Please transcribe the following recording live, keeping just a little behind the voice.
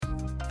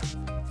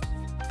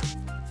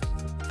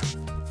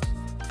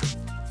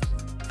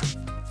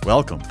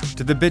Welcome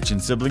to the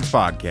Bitchin' Siblings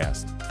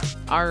Podcast.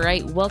 All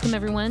right, welcome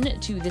everyone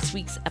to this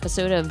week's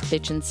episode of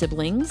Bitchin'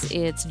 Siblings.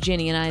 It's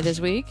Ginny and I this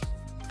week.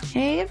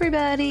 Hey,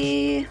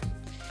 everybody.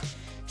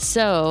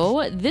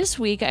 So this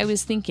week I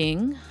was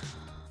thinking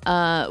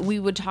we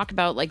would talk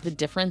about like the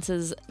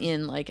differences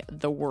in like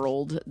the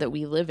world that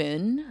we live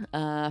in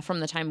from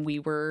the time we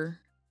were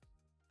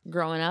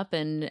growing up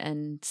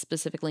and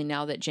specifically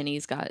now that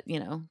Ginny's got,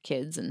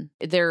 kids and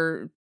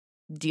they're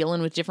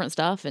dealing with different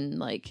stuff and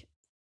like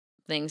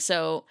things.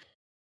 So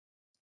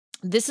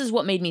this is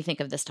what made me think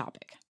of this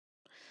topic.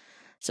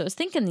 So I was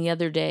thinking the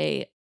other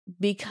day,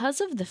 because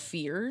of the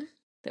fear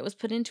that was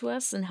put into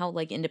us and how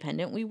like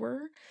independent we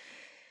were,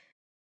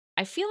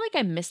 I feel like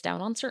I missed out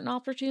on certain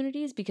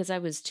opportunities because I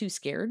was too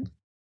scared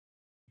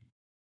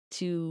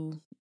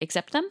to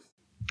accept them.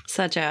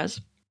 Such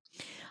as?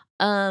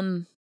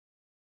 Well,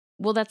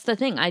 that's the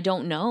thing. I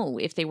don't know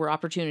if they were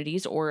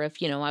opportunities or if,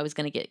 I was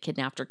going to get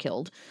kidnapped or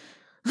killed.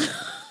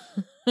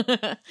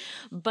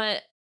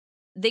 But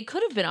they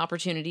could have been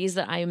opportunities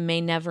that I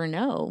may never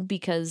know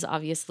because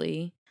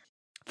obviously,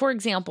 for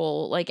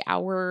example, like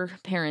our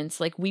parents,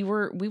 like we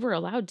were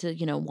allowed to,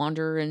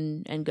 wander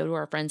and go to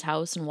our friend's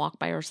house and walk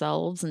by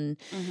ourselves. And,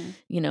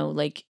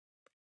 like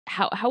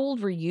how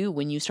old were you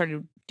when you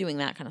started doing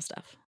that kind of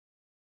stuff?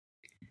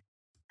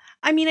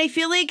 I mean, I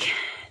feel like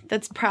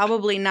that's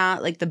probably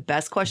not like the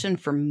best question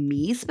for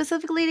me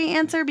specifically to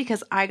answer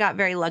because I got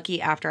very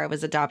lucky after I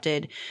was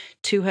adopted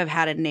to have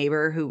had a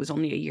neighbor who was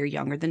only a year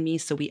younger than me.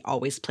 So we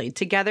always played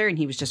together and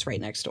he was just right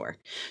next door.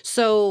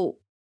 So,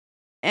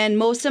 and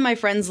most of my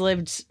friends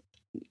lived,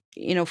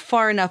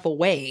 far enough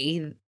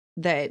away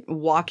that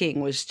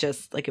walking was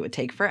just like it would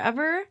take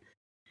forever.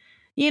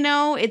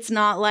 It's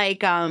not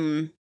like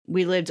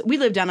we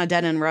lived down a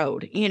dead end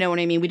road. You know what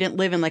I mean? We didn't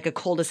live in like a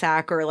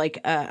cul-de-sac or like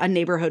a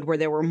neighborhood where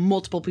there were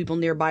multiple people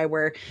nearby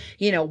where,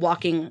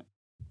 walking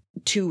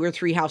 2 or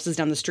 3 houses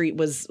down the street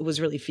was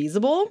really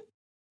feasible.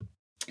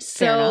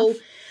 So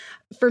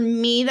for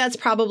me, that's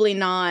probably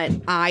not,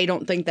 I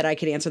don't think that I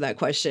could answer that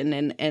question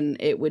and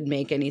it would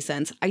make any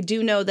sense. I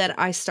do know that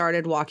I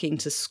started walking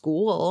to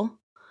school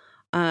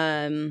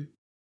right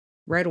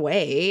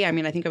away. I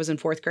mean, I think I was in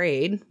 4th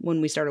grade when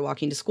we started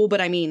walking to school,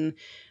 but I mean,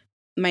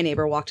 my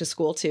neighbor walked to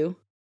school too.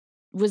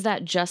 Was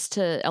that just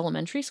to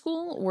elementary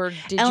school or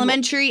did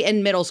elementary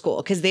and middle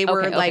school? Because they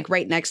were like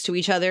right next to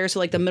each other. So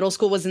like the middle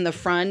school was in the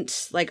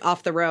front, like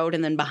off the road.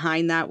 And then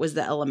behind that was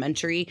the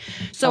elementary.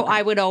 So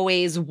I would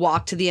always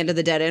walk to the end of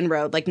the dead end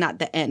road, like not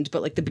the end,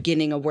 but like the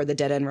beginning of where the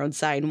dead end road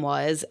sign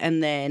was.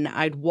 And then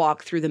I'd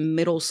walk through the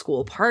middle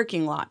school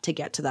parking lot to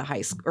get to the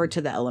high school or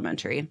to the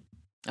elementary.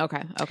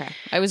 Okay.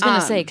 I was going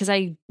to say, because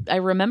I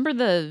remember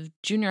the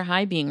junior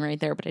high being right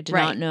there, but I did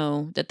not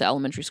know that the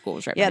elementary school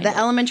was right behind it. Yeah, the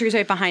elementary is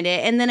right behind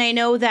it. And then I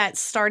know that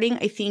starting,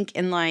 I think,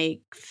 in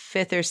like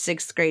 5th or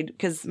 6th grade,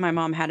 because my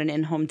mom had an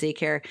in-home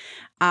daycare,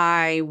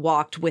 I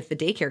walked with the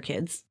daycare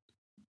kids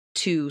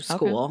to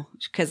school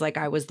because like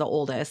I was the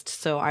oldest.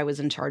 So I was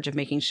in charge of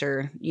making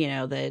sure,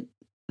 that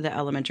the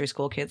elementary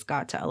school kids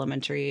got to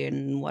elementary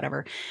and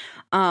whatever.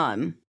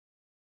 But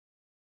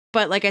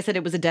like I said,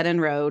 it was a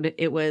dead-end road.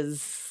 It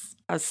was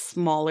a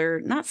smaller,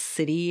 not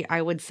city,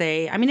 I would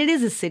say. I mean, it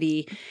is a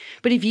city,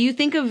 but if you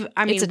think of,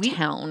 it's a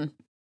town.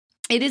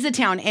 It is a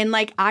town. And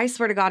like, I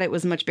swear to God, it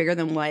was much bigger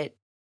than what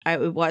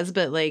it was.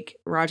 But like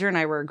Roger and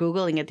I were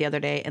Googling it the other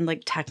day. And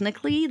like,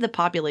 technically the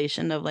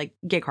population of like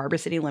Gig Harbor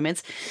city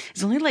limits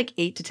is only like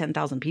 8,000 to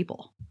 10,000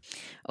 people.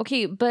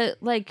 Okay. But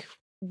like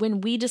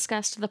when we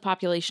discussed the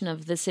population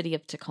of the city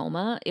of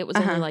Tacoma, it was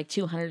only like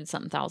 200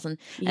 something thousand.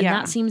 And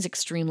that seems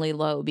extremely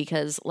low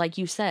because like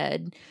you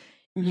said,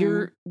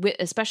 you're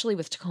especially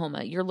with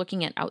Tacoma, you're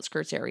looking at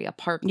outskirts area,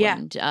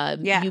 Parkland,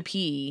 UP,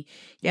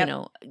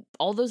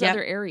 all those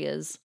other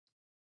areas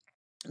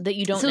that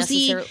you don't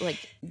necessarily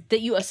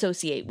that you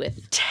associate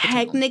with.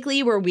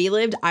 Technically, where we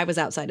lived, I was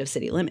outside of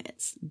city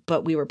limits,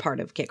 but we were part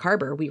of Gig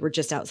Harbor. We were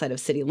just outside of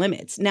city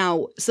limits.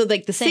 Now, so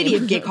like the city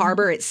of Gig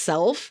Harbor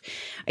itself,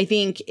 I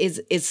think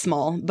is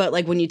small, but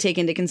like when you take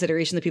into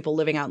consideration the people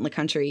living out in the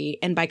country,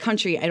 and by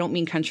country, I don't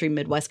mean country,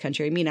 Midwest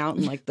country. I mean out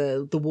in like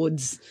the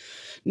woods.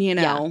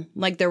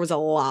 Like there was a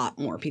lot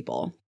more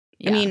people.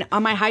 Yeah. I mean,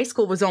 my high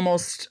school was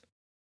almost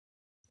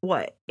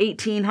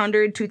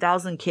 1,800,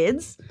 2,000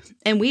 kids,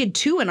 and we had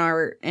 2 in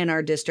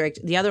our district.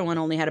 The other one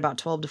only had about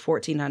 12 to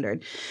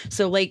 1,400.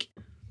 So like,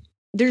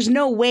 there's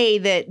no way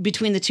that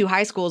between the 2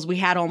 high schools we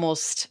had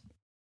almost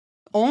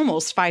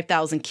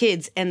 5,000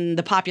 kids, and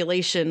the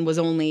population was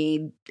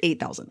only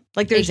 8,000.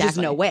 Like, there's just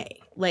no way.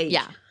 Like,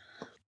 yeah.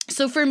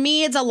 So for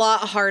me, it's a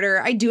lot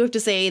harder. I do have to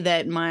say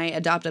that my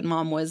adopted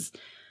mom was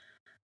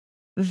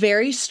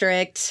very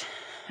strict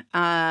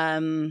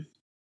when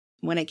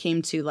it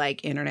came to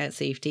like internet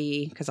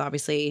safety, because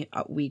obviously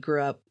we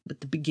grew up with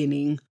the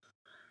beginning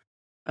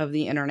of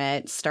the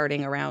internet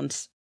starting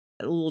around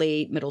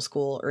late middle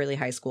school, early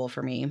high school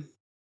for me.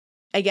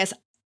 I guess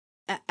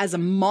as a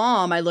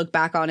mom, I look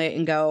back on it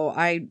and go,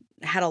 I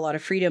had a lot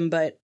of freedom,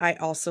 but I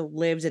also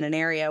lived in an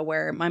area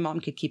where my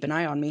mom could keep an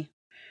eye on me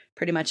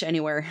pretty much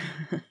anywhere.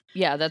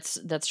 Yeah,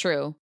 that's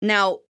true.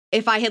 Now,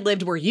 if I had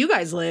lived where you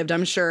guys lived,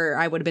 I'm sure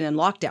I would have been in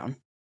lockdown.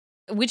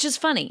 Which is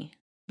funny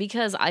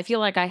because I feel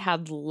like I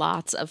had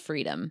lots of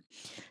freedom.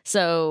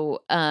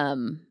 So,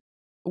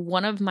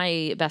 one of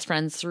my best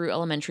friends through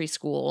elementary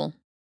school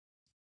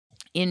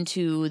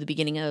into the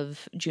beginning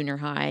of junior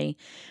high,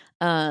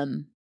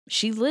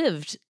 she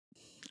lived,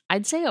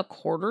 I'd say, a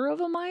quarter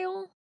of a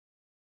mile,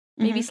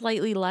 maybe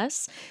slightly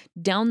less,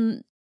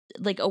 down,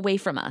 like, away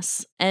from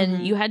us.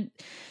 And you had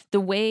the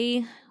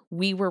way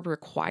we were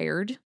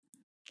required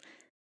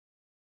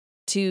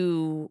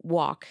to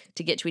walk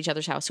to get to each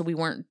other's house. So we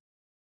weren't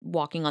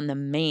walking on the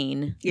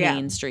main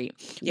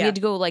street. We had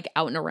to go like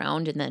out and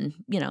around and then,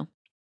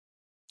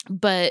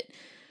 but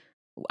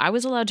I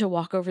was allowed to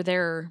walk over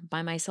there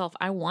by myself.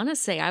 I want to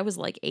say I was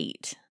like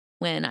 8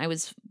 when I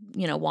was,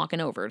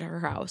 walking over to her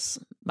house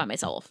by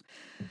myself.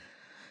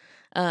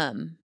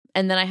 And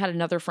then I had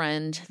another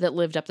friend that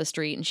lived up the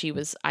street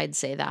and I'd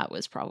say that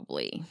was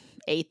probably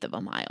 1/8 of a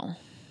mile,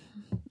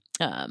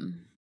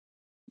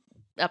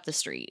 up the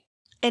street.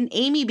 And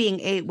Amy being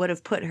 8 would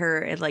have put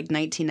her at like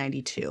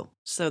 1992.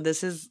 So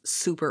this is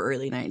super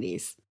early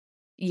 90s.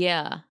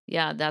 Yeah,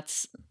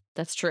 that's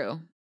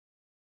true.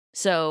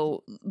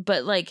 So,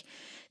 but like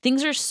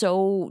things are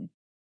so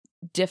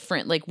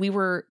different. Like we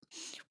were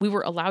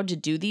allowed to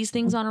do these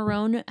things on our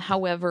own.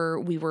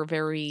 However,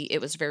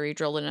 it was very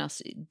drilled in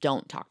us.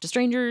 Don't talk to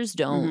strangers.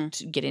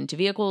 Don't get into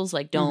vehicles.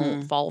 Like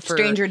don't fall for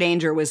stranger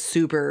danger was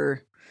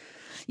super.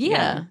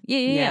 Yeah.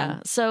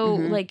 So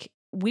like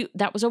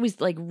that was always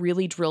like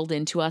really drilled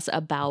into us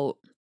about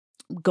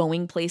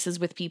going places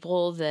with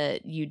people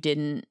that you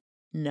didn't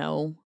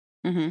know.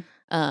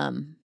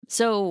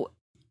 So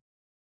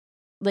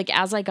like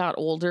as I got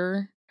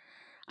older,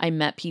 I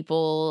met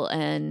people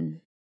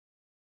and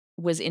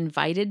was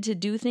invited to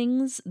do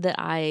things that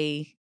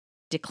I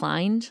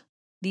declined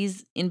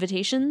these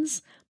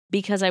invitations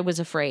because I was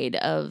afraid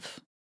of,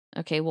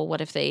 okay, well,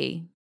 what if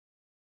they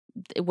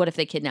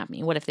kidnap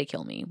me? What if they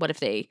kill me? What if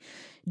they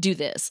do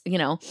this?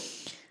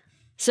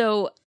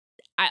 So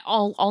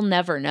I'll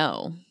never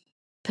know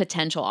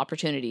potential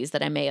opportunities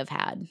that I may have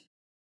had.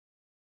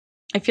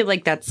 I feel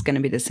like that's going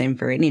to be the same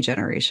for any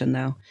generation,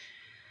 though.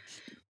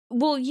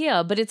 Well,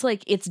 yeah, but it's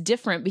like it's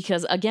different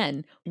because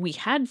again, we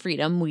had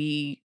freedom.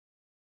 We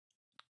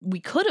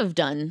could have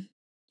done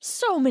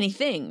so many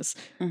things,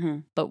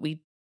 but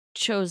we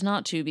chose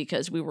not to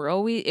because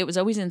it was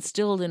always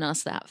instilled in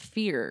us that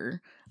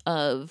fear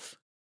of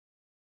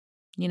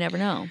you never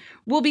know.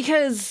 Well,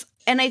 because.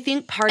 And I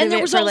think part of it... And there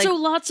was also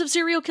lots of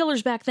serial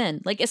killers back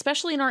then. Like,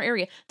 especially in our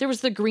area. There was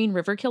the Green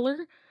River Killer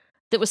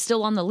that was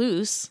still on the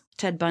loose.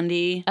 Ted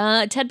Bundy.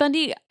 Ted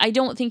Bundy, I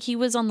don't think he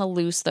was on the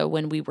loose, though,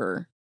 when we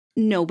were...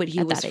 No, but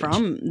he was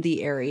from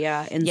the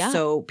area. And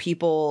so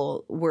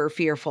people were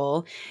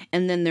fearful.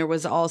 And then there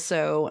was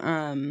also...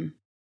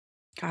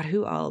 God,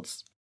 who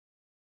else?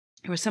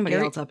 There was somebody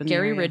else up in the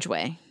area. Gary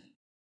Ridgway.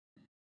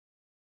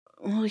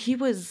 Well, he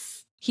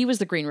was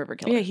the Green River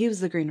Killer. Yeah, he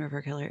was the Green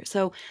River Killer.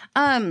 So,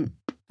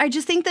 I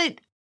just think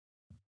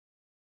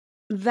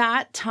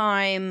that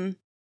time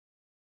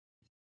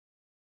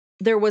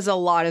there was a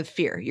lot of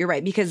fear. You're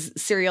right, because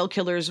serial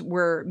killers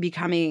were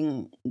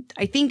becoming,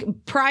 I think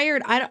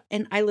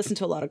I listen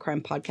to a lot of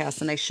crime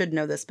podcasts and I should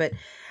know this, but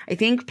I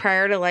think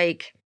prior to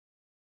like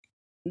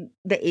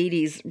the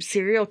 80s,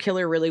 serial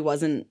killer really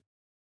wasn't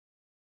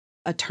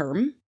a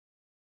term,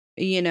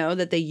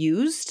 that they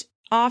used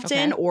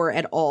often or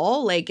at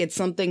all. Like it's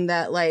something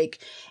that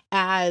like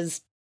as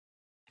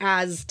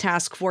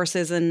task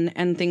forces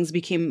and things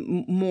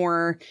became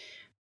more,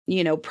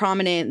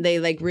 prominent, they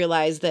like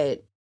realized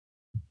that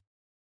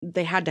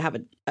they had to have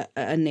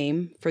a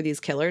name for these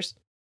killers.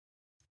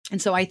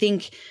 And so I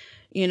think,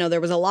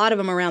 there was a lot of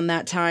them around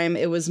that time.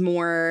 It was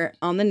more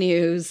on the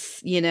news,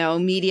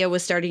 media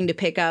was starting to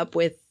pick up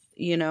with,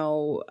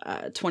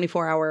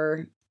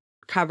 24-hour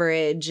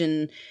coverage.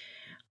 And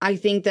I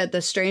think that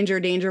the stranger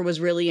danger was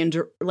really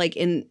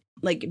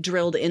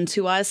drilled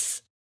into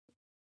us.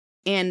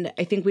 And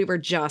I think we were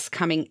just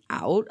coming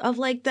out of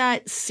like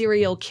that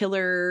serial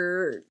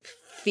killer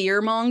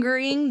fear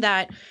mongering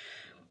that,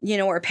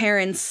 our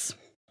parents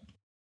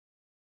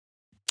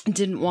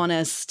didn't want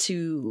us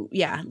to,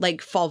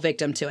 fall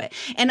victim to it.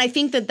 And I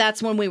think that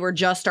that's when we were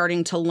just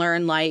starting to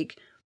learn like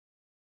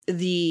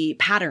the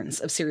patterns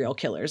of serial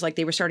killers. Like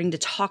they were starting to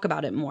talk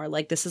about it more.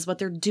 Like this is what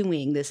they're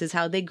doing. This is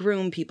how they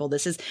groom people.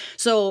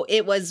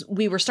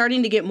 We were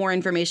starting to get more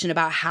information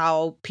about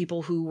how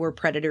people who were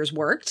predators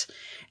worked.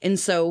 And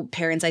so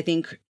parents, I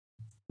think,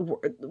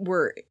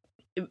 were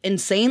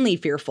insanely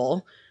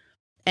fearful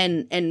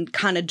and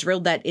kind of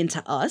drilled that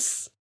into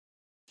us.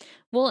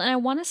 Well, and I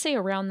want to say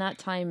around that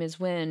time is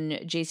when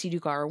JC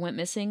Duggar went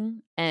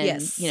missing. And,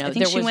 yes. I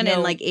think she went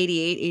in like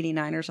 88,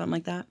 89 or something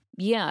like that.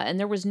 Yeah. And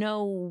there was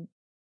no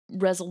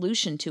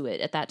resolution to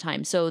it at that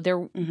time. So there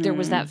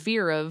was that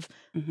fear of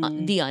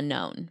the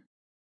unknown.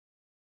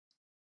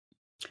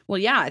 Well,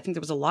 yeah, I think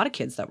there was a lot of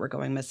kids that were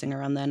going missing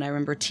around then. I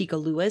remember Tika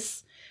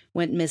Lewis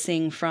went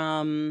missing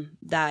from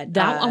that.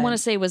 I want to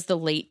say was the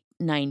late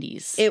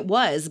 90s. It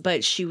was,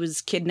 but she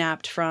was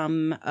kidnapped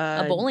from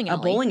A bowling alley.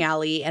 A bowling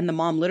alley, and the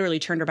mom literally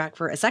turned her back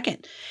for a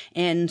second.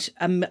 And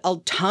a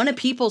ton of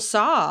people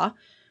saw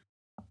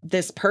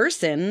this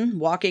person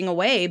walking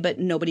away, but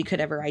nobody could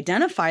ever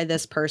identify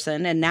this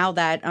person. And now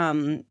that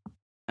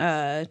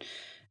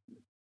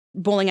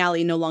bowling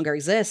alley no longer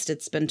exists,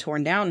 it's been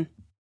torn down.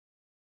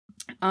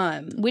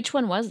 Which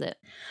one was it?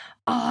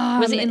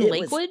 Was it in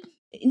Lakewood?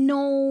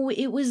 No,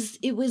 it was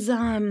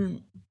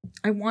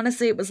I want to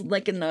say it was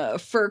like in the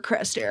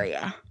Fircrest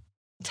area.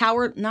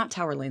 Not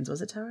Tower Lanes.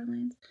 Was it Tower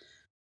Lanes?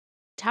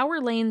 Tower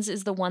Lanes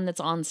is the one that's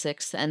on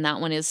 6th, and that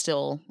one is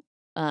still,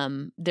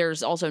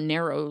 there's also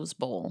Narrows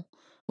Bowl,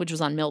 which was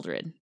on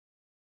Mildred.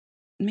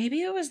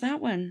 Maybe it was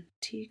that one.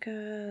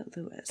 Tika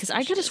Lewis. Because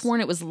I could have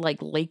sworn it was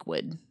like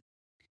Lakewood.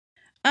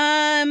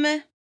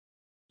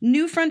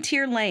 New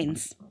Frontier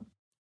Lanes.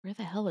 Where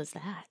the hell is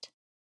that?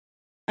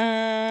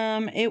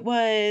 It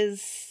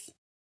was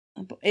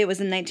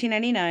in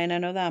 1999. I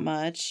know that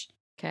much.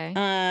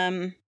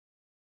 Okay.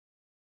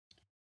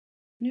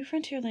 New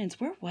Frontier Lanes.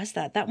 Where was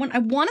that? That one. I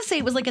want to say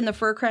it was like in the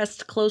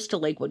Fircrest, close to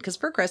Lakewood, because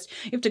Fircrest,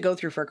 you have to go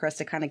through Fircrest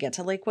to kind of get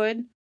to Lakewood.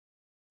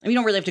 I mean, you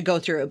don't really have to go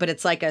through it, but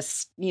it's like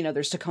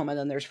there's Tacoma,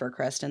 then there's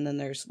Fircrest, and then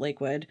there's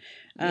Lakewood.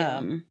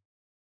 Yeah.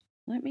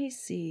 Let me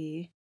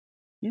see.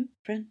 New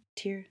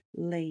Frontier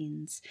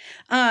Lanes.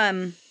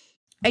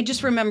 I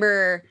just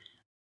remember,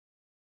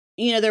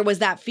 there was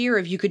that fear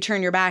of you could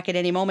turn your back at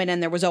any moment,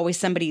 and there was always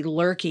somebody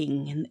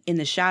lurking in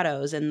the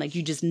shadows, and like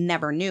you just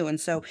never knew. And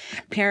so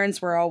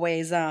parents were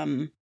always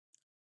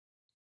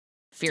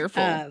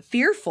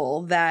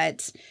fearful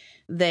that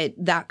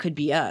could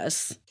be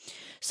us.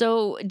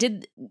 So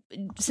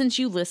since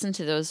you listened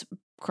to those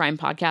crime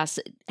podcasts,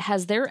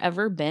 has there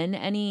ever been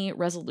any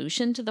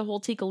resolution to the whole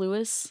Tika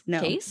Lewis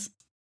case?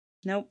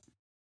 Nope.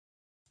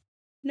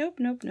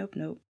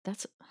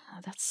 That's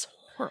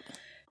horrible.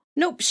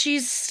 Nope,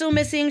 she's still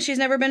missing. She's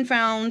never been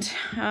found.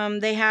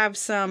 They have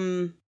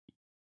some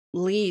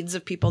leads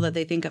of people that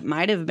they think it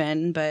might have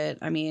been, but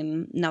I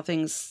mean,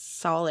 nothing's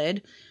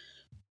solid.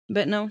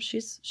 But no,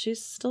 she's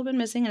still been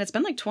missing, and it's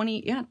been like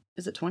 20. Yeah,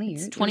 is it 20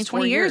 years?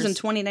 20 years in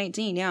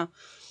 2019. Yeah.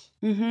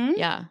 Mm-hmm.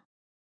 Yeah.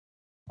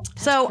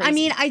 That's so crazy. I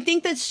mean, I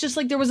think that's just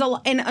like there was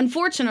and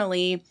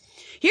unfortunately,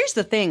 here's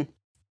the thing.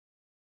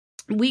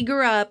 We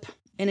grew up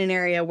in an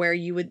area where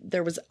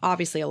there was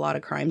obviously a lot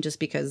of crime just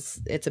because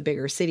it's a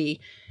bigger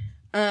city.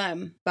 But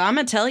I'm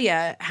gonna tell you,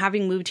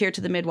 having moved here to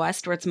the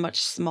Midwest where it's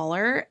much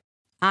smaller,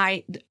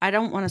 I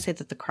don't want to say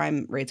that the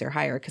crime rates are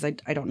higher because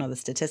I don't know the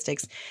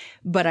statistics,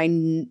 but I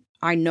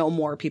know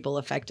more people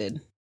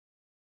affected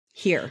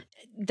here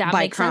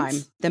by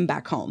crime than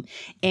back home,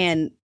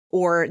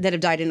 or that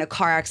have died in a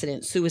car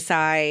accident,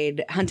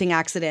 suicide, hunting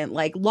accident,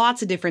 like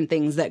lots of different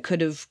things that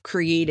could have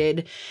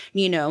created,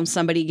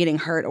 somebody getting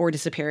hurt or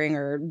disappearing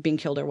or being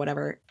killed or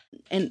whatever.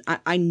 And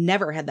I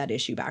never had that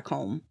issue back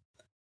home.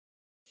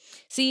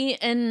 See,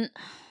 and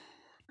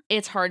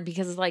it's hard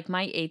because like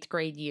my 8th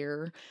grade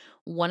year,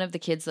 one of the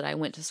kids that I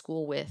went to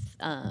school with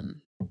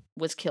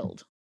was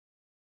killed.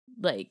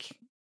 Like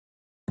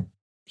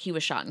he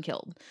was shot and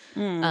killed.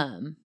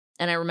 And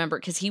I remember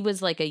because he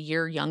was like a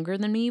year younger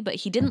than me, but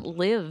he didn't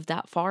live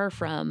that far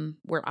from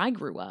where I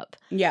grew up.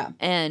 Yeah.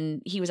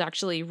 And he was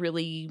actually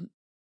really,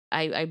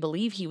 I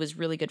believe he was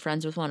really good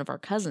friends with one of our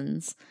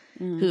cousins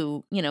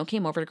who,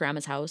 came over to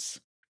grandma's house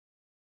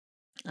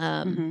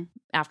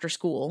after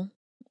school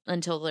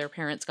until their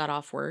parents got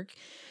off work.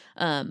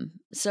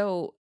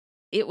 So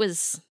it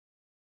was,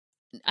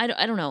 I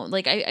don't know.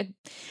 Like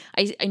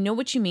I know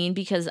what you mean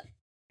because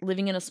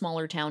living in a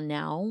smaller town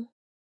now,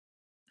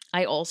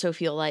 I also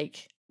feel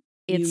like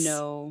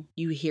you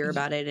hear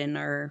about it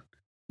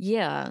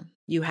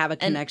you have a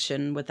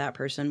connection with that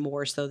person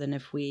more so than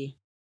if we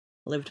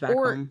lived back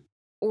home.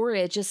 Or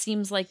it just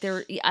seems like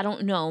I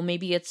don't know,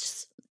 maybe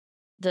it's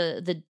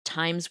the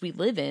times we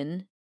live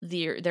in,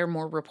 they're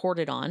more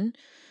reported on.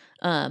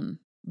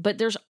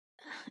 But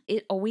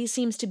it always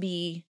seems to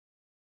be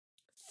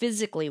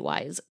physically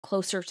wise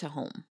closer to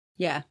home.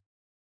 Yeah.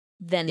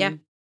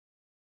 Than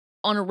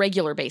on a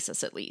regular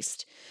basis, at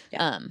least.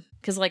 Yeah.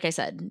 Because like I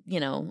said,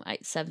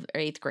 7th or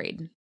 8th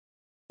grade.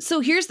 So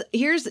here's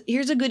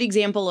a good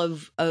example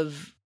of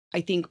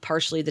I think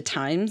partially the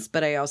times,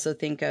 but I also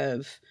think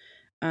of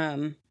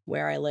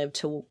where I lived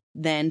to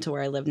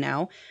where I live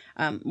now.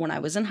 When I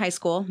was in high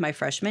school, my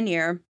freshman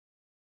year,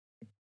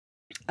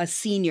 a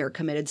senior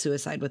committed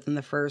suicide within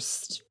the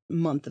first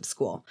month of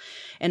school.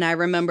 And I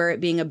remember it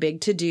being a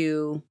big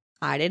to-do.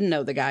 I didn't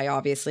know the guy,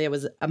 obviously. It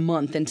was a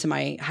month into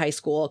my high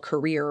school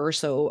career.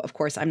 So, of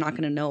course, I'm not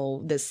going to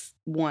know this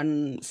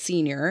one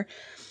senior.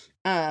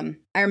 I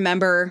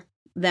remember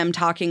them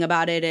talking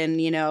about it and,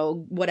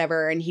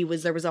 whatever. And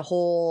there was a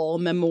whole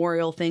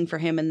memorial thing for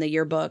him in the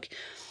yearbook.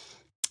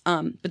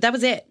 But that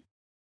was it.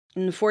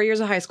 In the 4 years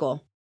of high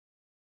school.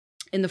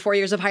 In the 4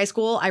 years of high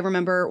school, I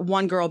remember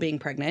one girl being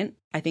pregnant.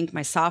 I think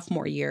my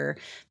sophomore year,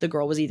 the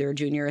girl was either a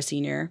junior or a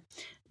senior.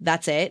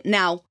 That's it.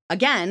 Now,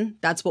 again,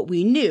 that's what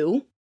we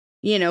knew.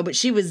 But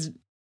she was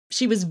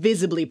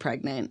visibly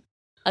pregnant.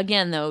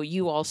 again, though,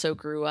 you also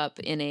grew up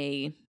in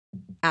a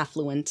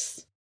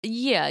affluence.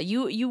 Yeah,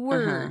 you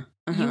were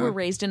you were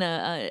raised in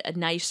a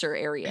nicer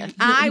area.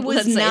 I was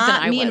let's say, not.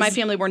 than I Me and my was.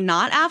 family were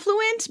not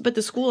affluent, but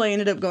the school I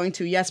ended up going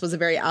to, yes, was a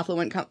very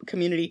affluent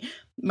community.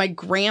 My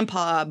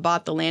grandpa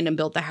bought the land and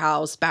built the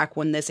house back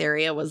when this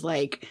area was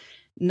like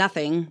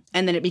nothing,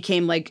 and then it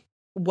became like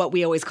what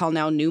we always call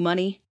now new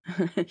money,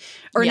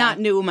 or Yeah. not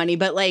new money,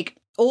 but like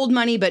old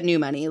money, but new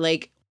money.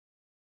 Like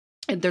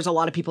there's a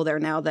lot of people there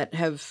now that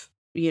have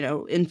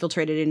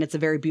infiltrated, and it's a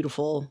very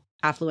beautiful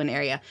affluent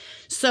area.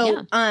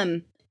 So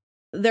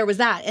there was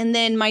that. And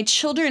then my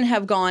children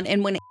have gone,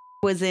 and when I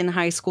was in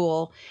high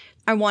school,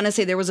 I want to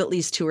say there was at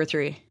least 2 or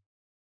 3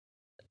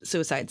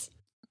 suicides.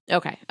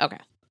 Okay.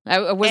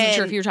 I wasn't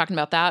sure if And- you were talking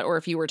about that or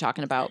if you were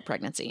talking about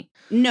pregnancy.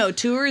 No,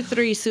 2 or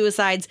 3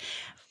 suicides.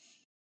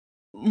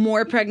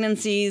 More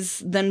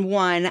pregnancies than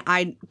one.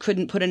 I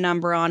couldn't put a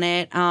number on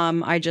it.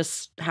 I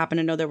just happen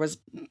to know there was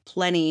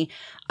plenty.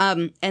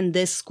 And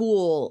this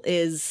school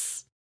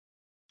is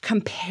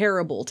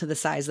comparable to the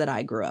size that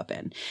I grew up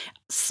in.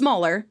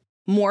 Smaller,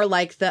 more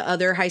like the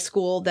other high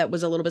school that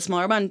was a little bit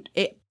smaller.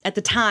 At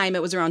the time,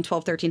 it was around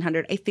 1,200,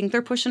 1,300. I think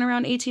they're pushing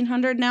around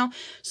 1,800 now.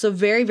 So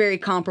very, very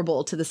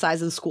comparable to the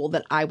size of the school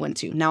that I went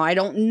to. Now, I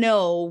don't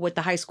know what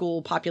the high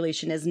school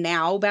population is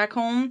now back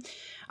home.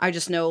 I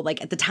just know,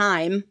 like, at the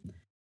time,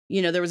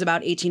 there was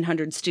about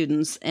 1,800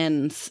 students,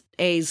 and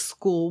A's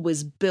school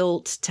was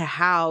built to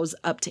house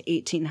up to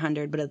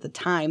 1,800. But at the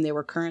time, they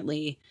were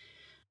currently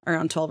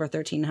around 1,200 or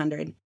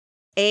 1,300.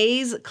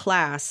 A's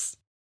class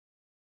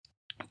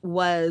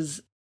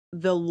was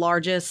the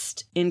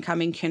largest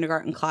incoming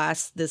kindergarten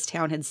class this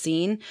town had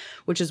seen,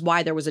 which is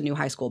why there was a new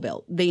high school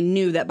built. They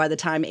knew that by the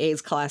time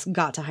A's class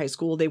got to high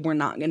school, they were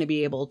not going to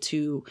be able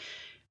to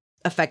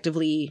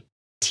effectively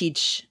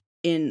teach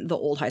in the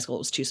old high school. It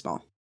was too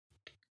small.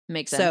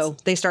 Makes sense. So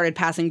they started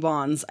passing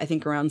bonds, I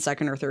think around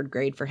 2nd or 3rd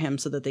grade for him,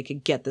 so that they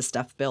could get this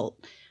stuff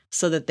built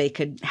so that they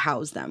could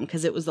house them,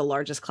 because it was the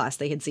largest class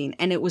they had seen.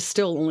 And it was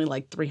still only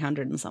like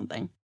 300 and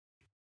something.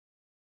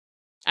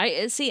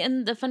 I see,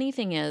 and the funny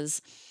thing is,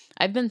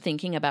 I've been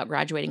thinking about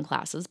graduating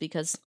classes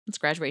because it's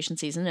graduation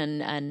season,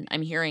 and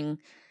I'm hearing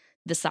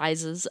the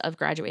sizes of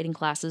graduating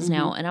classes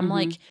now, and I'm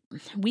like,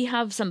 we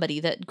have somebody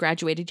that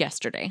graduated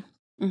yesterday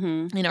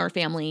in our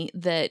family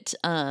that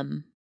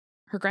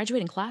her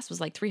graduating class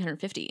was like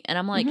 350, and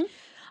I'm like,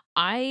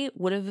 I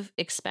would have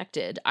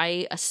expected,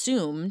 I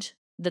assumed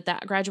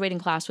that graduating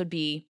class would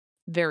be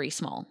very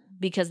small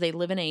because they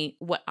live in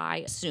what I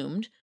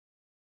assumed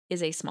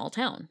is a small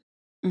town.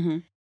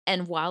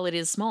 And while it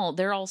is small,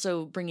 they're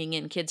also bringing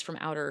in kids from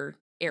outer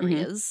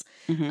areas.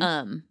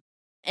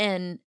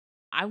 And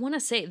I want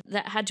to say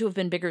that had to have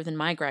been bigger than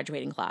my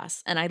graduating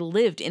class. And I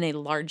lived in a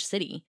large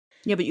city.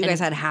 Yeah, but you guys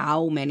had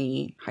how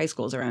many high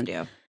schools around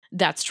you?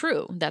 That's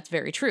true. That's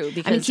very true.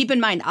 Because I mean, keep in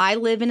mind, I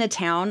live in a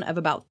town of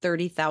about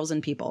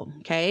 30,000 people,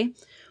 okay?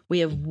 We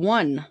have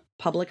 1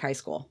 public high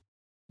school,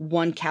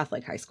 1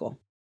 Catholic high school.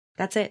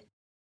 That's it.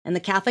 And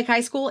the Catholic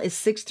high school is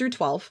 6 through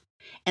 12.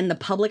 And the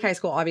public high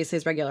school obviously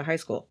is regular high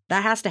school.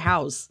 That has to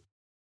house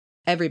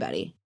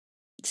everybody.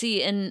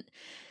 see, and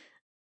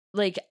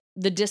like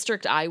the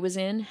district I was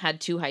in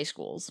had 2 high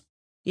schools,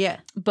 Yeah.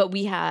 but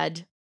we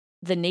had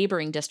the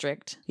neighboring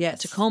district,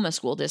 Yes. Tacoma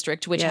School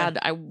District, which had,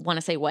 I want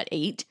to say,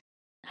 8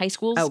 high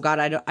schools? Oh,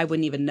 God, I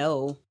wouldn't even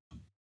know.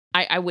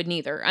 I wouldn't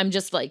either. I'm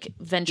just like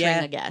venturing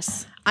a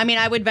guess. I mean,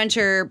 I would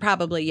venture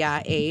probably,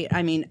 8.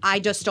 I mean, I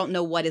just don't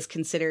know what is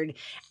considered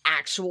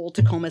actual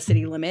Tacoma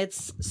city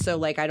limits. So,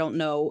 like, I don't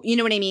know. You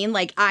know what I mean?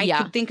 Like, I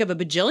could think of a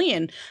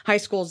bajillion high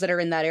schools that are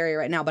in that area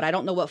right now, but I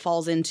don't know what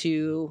falls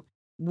into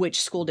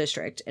which school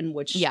district and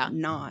which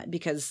not.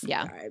 Because,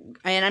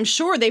 and I'm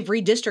sure they've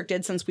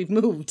redistricted since we've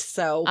moved.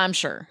 So, I'm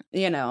sure.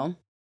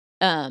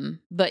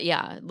 But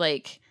yeah,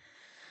 like,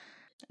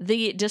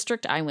 the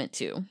district I went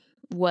to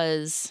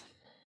was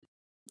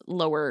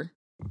lower.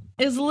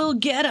 It was a little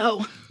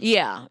ghetto.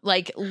 Yeah,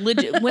 like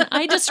legit. When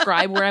I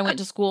describe where I went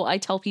to school, I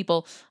tell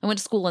people I went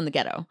to school in the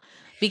ghetto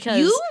because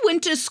you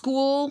went to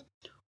school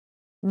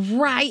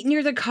right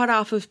near the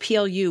cutoff of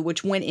PLU,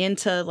 which went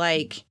into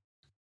like,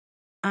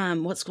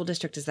 what school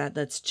district is that?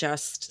 That's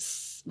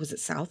just, was it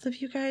south of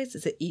you guys?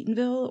 Is it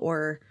Eatonville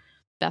or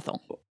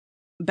Bethel?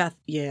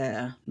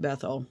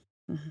 Bethel,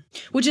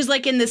 which is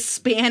like in the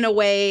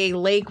Spanaway,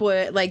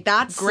 Lakewood, like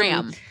that's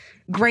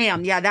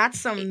Graham, yeah,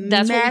 that's what we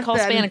call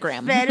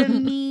Spanagram.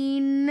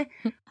 Methamphetamine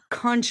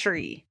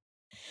country.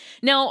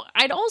 Now,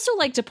 I'd also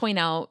like to point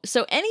out,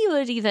 so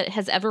anybody that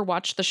has ever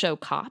watched the show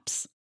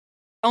Cops,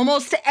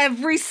 almost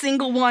every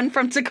single one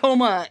from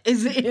Tacoma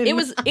is in. It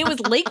was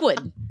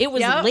Lakewood. It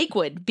was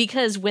Lakewood,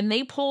 because when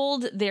they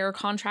pulled their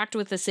contract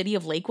with the city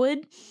of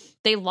Lakewood,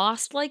 they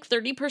lost like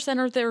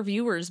 30% of their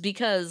viewers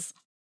because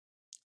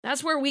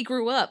that's where we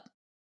grew up.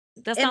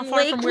 That's not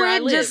far from where I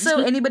lived. Just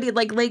so anybody,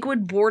 like,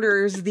 Lakewood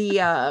borders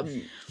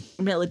the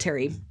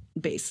military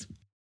base.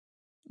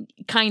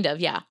 Kind of,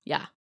 yeah.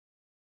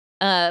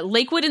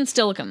 Lakewood and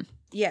Steilacoom.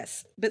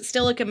 Yes, but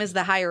Stillicum is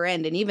the higher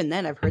end, and even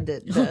then, I've heard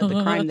that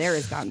the crime there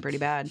has gotten pretty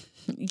bad.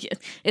 Yeah,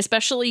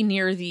 especially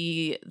near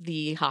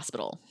the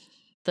hospital,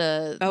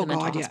 the mental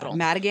hospital,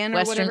 Madigan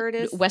or whatever it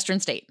is, Western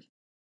State.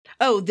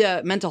 Oh,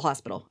 the mental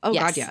hospital. Oh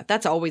Yes. God, yeah,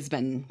 that's always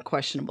been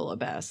questionable at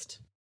best.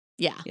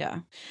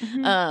 Yeah.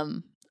 Mm-hmm.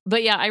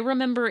 But yeah, I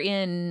remember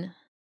in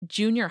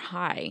junior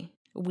high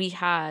we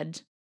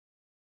had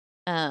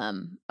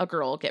a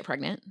girl get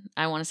pregnant.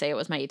 I want to say it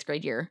was my 8th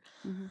grade year.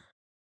 Mm-hmm.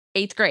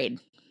 8th grade.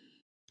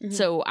 Mm-hmm.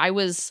 So I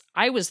was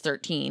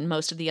 13.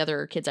 Most of the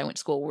other kids I went to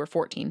school were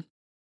 14.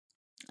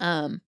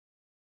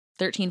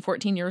 13,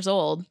 14 years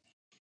old,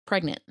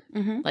 pregnant.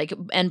 Mm-hmm. Like,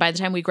 and by the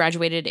time we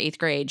graduated 8th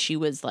grade, she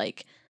was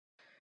like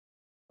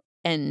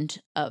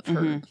end of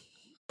her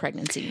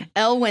pregnancy.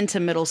 Elle went to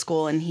middle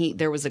school, and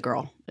there was a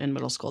girl in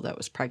middle school that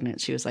was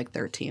pregnant. She was like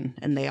 13,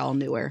 and they all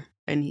knew her,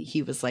 and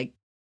he was like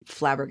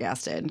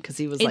flabbergasted because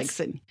he was like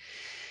sitting.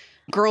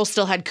 Girls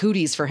still had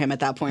cooties for him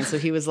at that point, so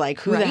he was like,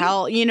 "Who the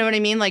hell?" You know what I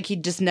mean? Like he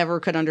just never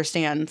could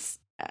understand.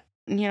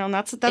 You know, and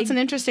that's an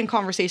interesting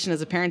conversation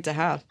as a parent to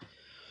have.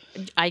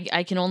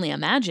 I can only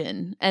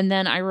imagine. And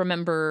then I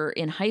remember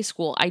in high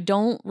school, I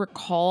don't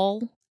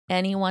recall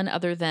anyone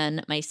other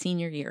than my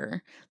senior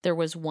year. There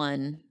was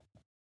one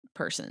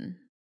person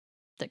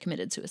that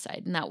committed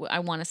suicide, and that I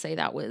want to say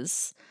that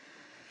was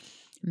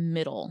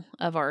middle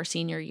of our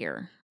senior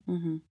year.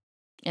 Mm-hmm.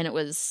 And it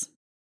was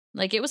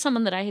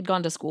someone that I had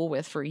gone to school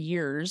with for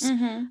years.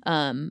 Mm-hmm.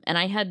 And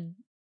I had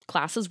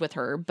classes with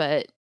her,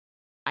 but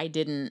I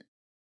didn't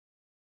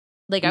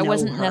I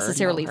wasn't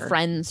necessarily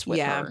friends with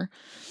her.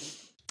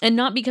 And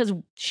not because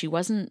she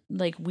wasn't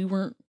we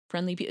weren't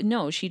friendly people.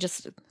 No, you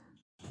just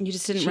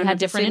didn't. She had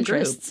different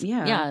interests.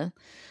 Group. Yeah.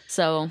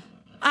 So,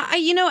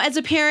 as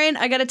a parent,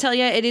 I got to tell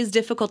you, it is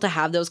difficult to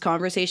have those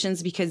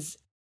conversations because,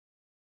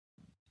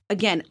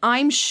 again,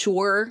 I'm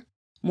sure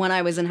when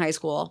I was in high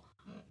school,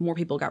 more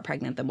people got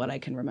pregnant than what I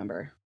can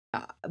remember.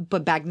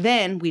 But back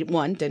then, we,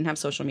 1, didn't have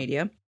social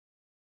media.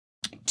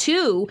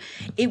 2,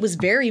 it was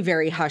very,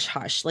 very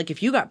hush-hush. Like,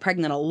 if you got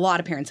pregnant, a lot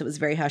of parents, it was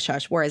very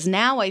hush-hush. Whereas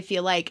now I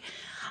feel like,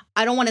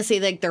 I don't want to say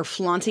they're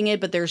flaunting it,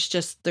 but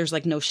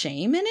there's no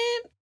shame in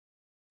it.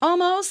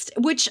 Almost,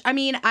 which, I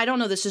mean, I don't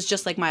know. This is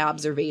just my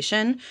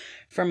observation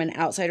from an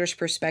outsider's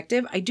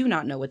perspective. I do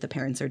not know what the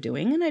parents are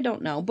doing, and I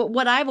don't know. But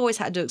what I've always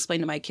had to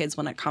explain to my kids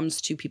when it comes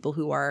to people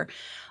who are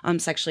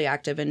sexually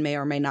active and may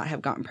or may not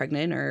have gotten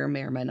pregnant or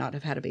may not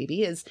have had a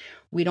baby is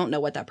we don't know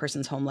what that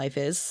person's home life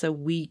is. So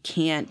we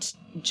can't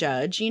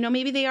judge.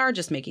 Maybe they are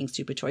just making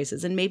stupid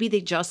choices, and maybe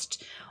they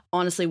just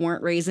honestly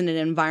weren't raised in an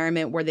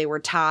environment where they were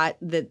taught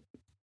that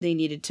they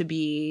needed to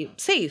be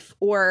safe.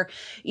 Or,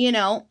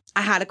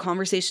 I had a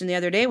conversation the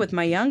other day with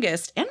my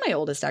youngest and my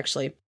oldest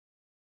actually,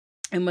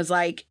 and was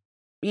like,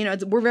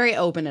 we're very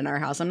open in our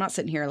house. I'm not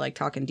sitting here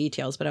talking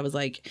details, but I was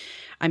like,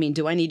 I mean,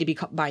 do I need to be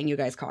buying you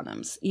guys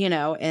condoms?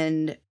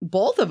 And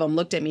both of them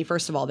looked at me.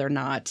 First of all,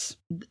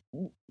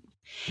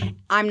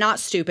 I'm not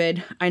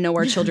stupid. I know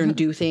our children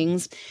do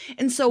things.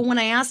 And so when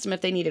I asked them if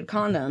they needed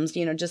condoms,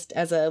 just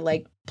as a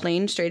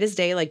plain straight as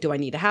day, do I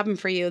need to have them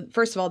for you?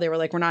 First of all, they were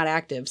like, we're not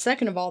active.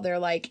 Second of all, they're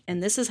like,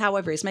 and this is how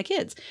I've raised my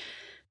kids.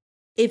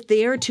 If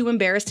they are too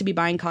embarrassed to be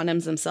buying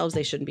condoms themselves,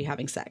 they shouldn't be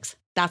having sex.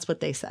 That's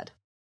what they said.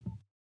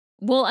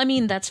 Well, I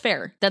mean, that's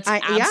fair. That's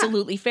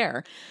absolutely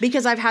fair.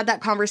 Because I've had that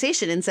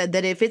conversation and said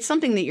that if it's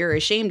something that you're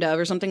ashamed of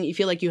or something that you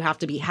feel like you have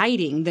to be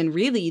hiding, then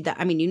really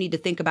you need to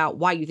think about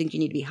why you think you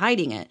need to be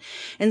hiding it.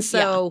 And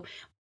so,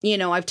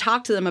 I've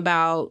talked to them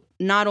about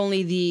not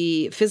only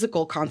the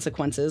physical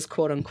consequences,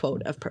 quote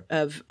unquote,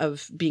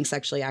 of being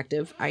sexually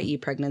active, i.e.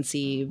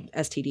 pregnancy,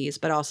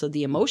 STDs, but also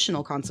the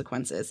emotional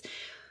consequences.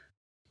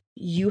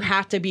 You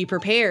have to be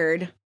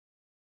prepared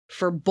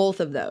for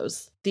both of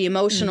those. The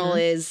emotional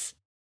is,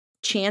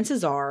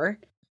 chances are,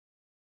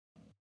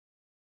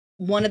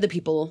 one of the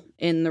people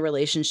in the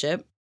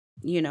relationship,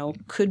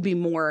 could be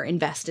more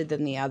invested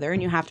than the other.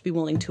 And you have to be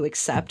willing to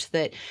accept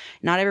that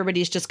not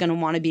everybody's just going to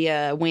want to be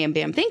a wham,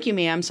 bam, thank you,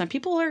 ma'am. Some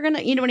people are going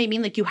to, you know what I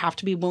mean? You have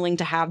to be willing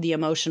to have the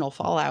emotional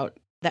fallout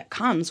that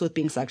comes with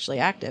being sexually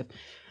active.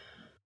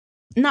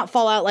 Not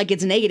fallout like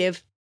it's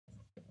negative,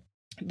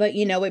 but,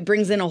 it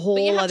brings in a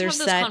whole other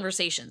set. Those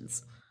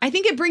conversations. I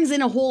think it brings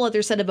in a whole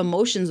other set of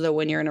emotions, though,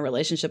 when you're in a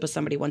relationship with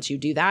somebody once you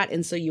do that.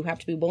 And so you have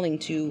to be willing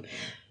to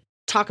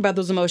talk about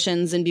those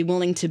emotions and be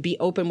willing to be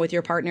open with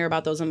your partner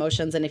about those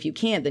emotions. And if you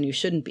can't, then you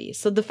shouldn't be.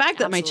 So the fact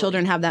that my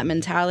children have that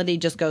mentality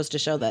just goes to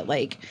show that,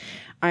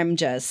 I'm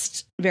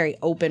just very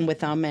open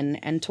with them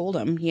and told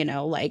them,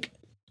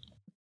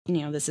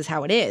 this is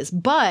how it is.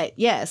 But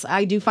yes,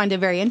 I do find it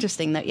very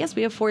interesting that, yes,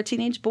 we have 4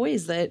 teenage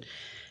boys that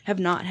have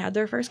not had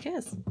their first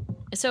kiss.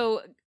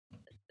 So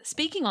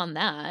speaking on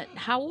that,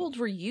 how old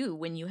were you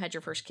when you had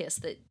your first kiss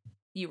that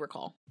you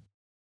recall?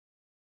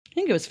 I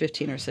think it was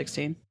 15 or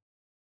 16.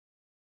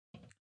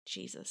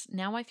 Jesus.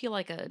 Now I feel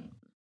I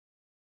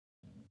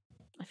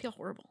feel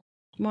horrible.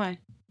 Why?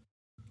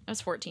 I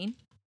was 14.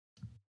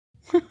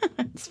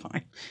 It's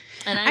fine.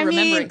 And I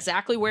remember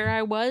exactly where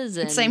I was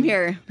and same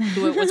here.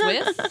 Who it was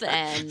with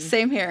and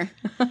same here.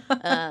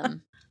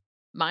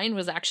 Mine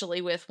was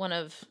actually with one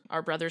of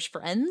our brother's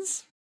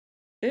friends.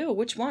 Ew,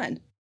 which one?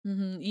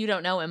 You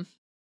don't know him.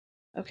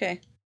 Okay.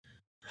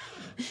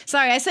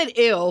 Sorry, I said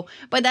ew,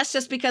 but that's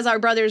just because our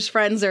brother's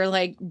friends are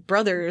like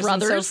brothers.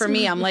 And so for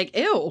me, I'm like,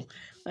 ew.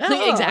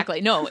 Oh.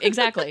 Exactly. No,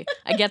 exactly.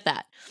 I get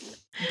that.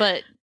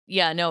 But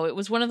yeah, no, it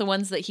was one of the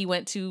ones that he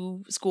went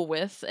to school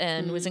with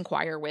and was in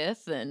choir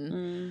with.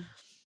 And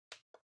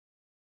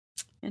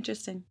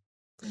interesting.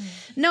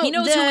 No, he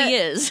knows who he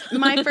is.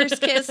 My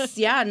first kiss,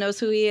 knows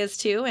who he is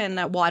too. And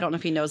well, I don't know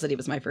if he knows that he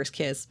was my first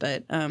kiss,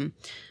 but I'm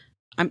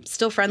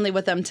still friendly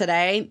with him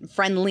today.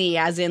 Friendly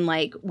as in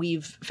like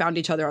we've found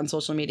each other on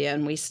social media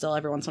and we still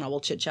every once in a while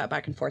will chit chat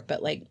back and forth,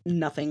 but like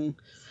nothing,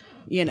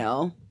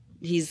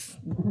 he's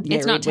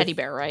It's not Teddy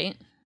Bear, right?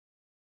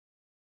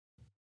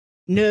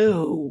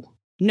 No,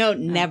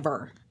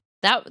 never.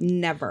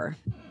 Never.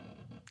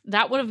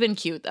 That would have been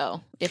cute,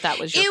 though, if that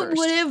was your first. It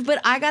would have,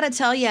 but I gotta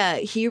tell you,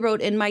 he wrote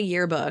in my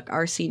yearbook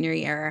our senior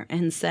year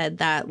and said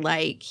that,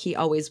 like, he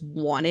always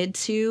wanted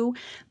to,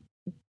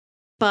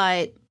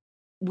 but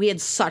we had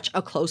such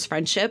a close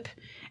friendship,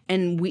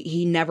 and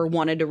he never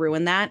wanted to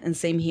ruin that, and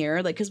same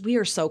here, like, because we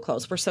are so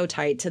close. We're so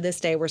tight. To this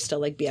day, we're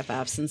still, like,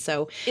 BFFs, and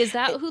so... Is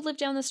that who lived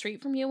down the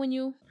street from you when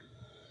you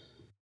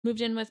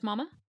moved in with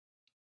Mama?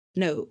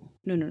 No.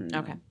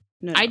 Okay.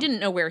 No. I didn't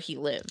know where he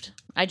lived.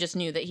 I just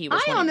knew that he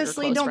was. I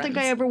honestly don't think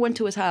I ever went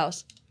to his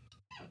house.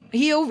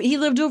 He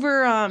lived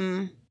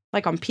over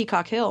like on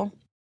Peacock Hill.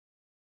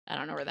 I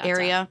don't know where that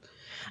area.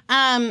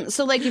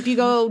 So like if you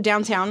go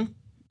downtown,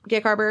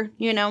 Gig Harbor,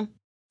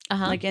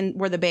 like in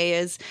where the bay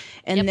is,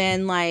 and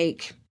then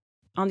like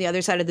on the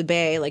other side of the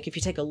bay, like if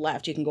you take a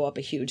left, you can go up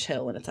a huge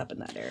hill, and it's up in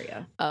that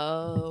area.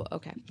 Oh,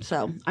 okay.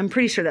 So I'm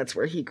pretty sure that's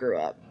where he grew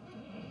up.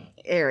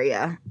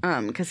 Area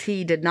because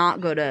he did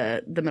not go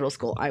to the middle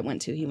school I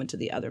went to. He went to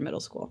the other middle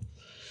school.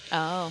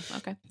 Oh,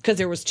 okay. Because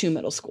there was 2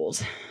 middle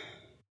schools,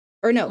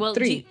 or no, well,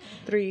 3.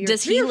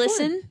 Does he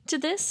listen to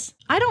this?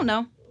 I don't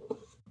know.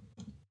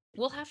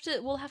 We'll have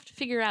to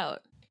figure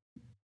out.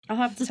 I'll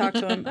have to talk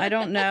to him. I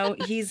don't know.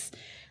 He's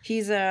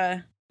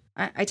I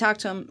talk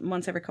to him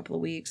once every couple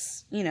of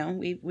weeks.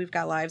 We've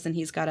got lives, and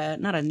he's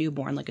got not a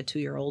newborn, like a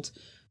 2-year-old,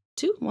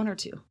 1 or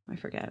 2, I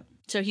forget.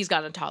 So he's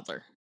got a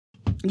toddler.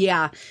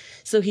 Yeah.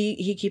 So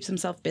he keeps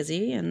himself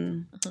busy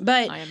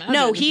but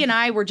no, he and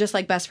I were just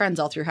like best friends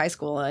all through high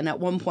school. And at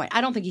one point,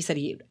 I don't think he said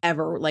he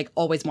ever like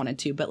always wanted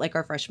to, but like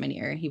our freshman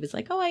year, he was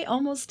like, oh, I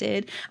almost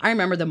did. I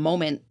remember the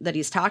moment that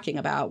he's talking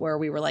about where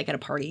we were like at a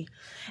party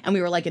and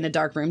we were like in a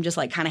dark room, just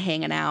like kind of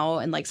hanging out.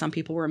 And like some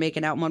people were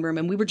making out in one room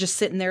and we were just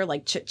sitting there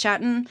like chit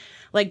chatting,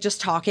 like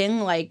just talking,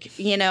 like,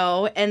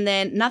 and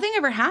then nothing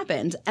ever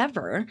happened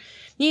ever,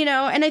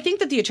 and I think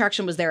that the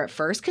attraction was there at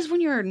first. Cause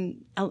when you're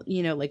in,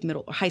 like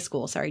high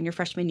school, in your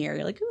freshman year,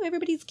 you're like, oh,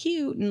 everybody's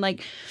cute. And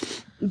like,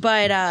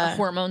 but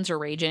hormones are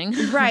raging.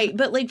 Right.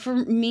 But like for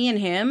me and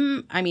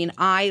him, I mean,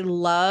 I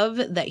love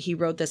that he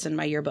wrote this in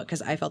my yearbook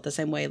because I felt the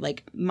same way.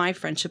 Like my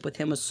friendship with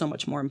him was so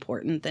much more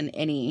important than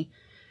any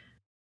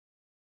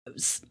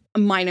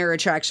minor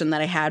attraction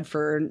that I had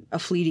for a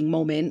fleeting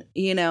moment,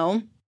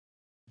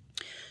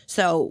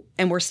 So,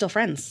 and we're still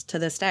friends to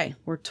this day.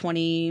 We're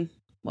 22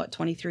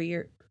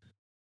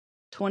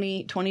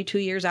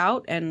 years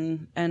out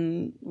and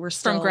we're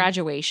still from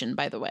graduation,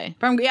 by the way.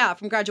 From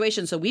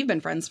graduation. So we've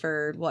been friends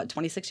for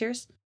 26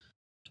 years?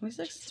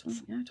 26?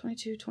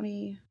 22,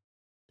 20.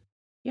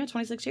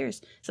 26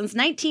 years. Since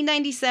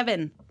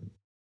 1997.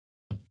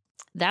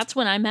 That's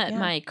when I met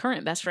my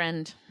current best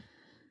friend.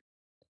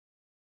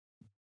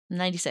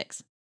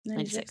 96.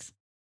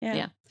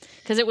 Yeah.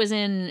 Because it was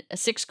in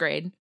 6th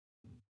grade.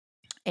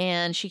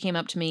 And she came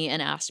up to me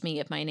and asked me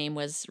if my name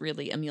was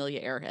really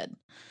Amelia Airhead.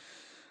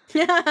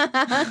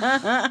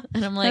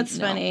 And I'm like, that's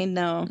funny.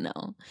 No.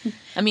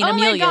 I mean,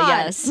 Amelia,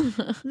 yes.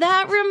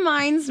 That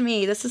reminds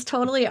me, this is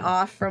totally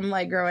off from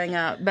like growing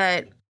up,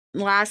 but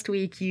last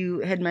week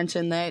you had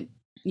mentioned that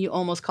you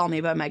almost called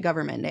me by my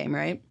government name,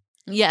 right?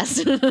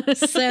 Yes.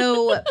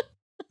 So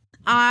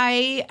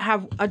I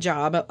have a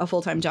job, a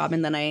full-time job,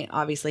 and then I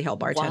obviously help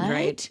bartend,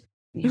 right?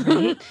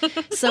 Right.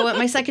 So at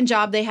my second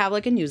job, they have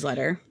like a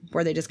newsletter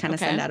where they just kind of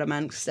send out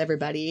amongst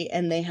everybody,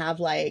 and they have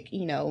like,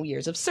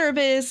 years of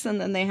service, and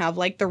then they have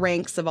like the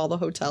ranks of all the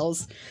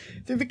hotels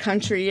through the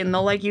country, and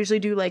they'll like usually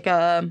do like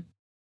a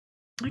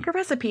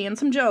recipe and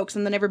some jokes,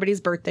 and then everybody's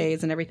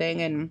birthdays and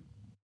everything. And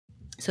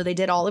so they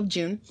did all of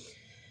June.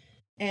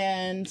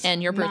 And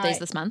your birthday's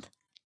this month?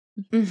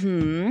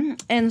 Mm-hmm.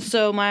 And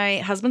so my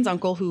husband's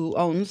uncle, who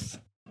owns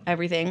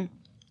everything,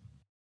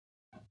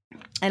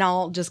 and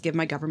I'll just give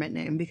my government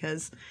name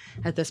because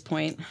at this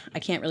point I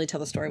can't really tell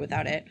the story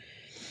without it.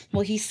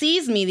 Well, he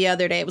sees me the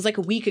other day. It was like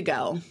a week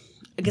ago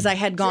because I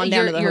had gone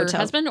down to the hotel. Your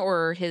husband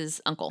or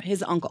his uncle?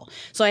 His uncle.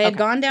 So I had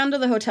gone down to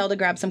the hotel to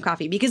grab some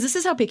coffee because this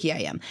is how picky I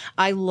am.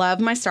 I love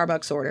my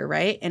Starbucks order,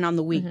 right? And on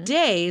the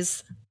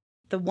weekdays,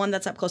 the one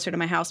that's up closer to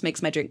my house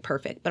makes my drink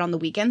perfect. But on the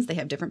weekends, they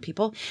have different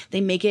people.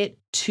 They make it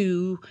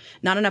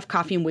not enough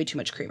coffee and way too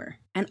much creamer.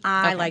 And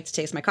I like to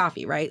taste my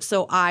coffee, right?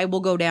 So I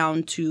will go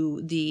down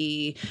to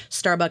the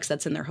Starbucks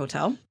that's in their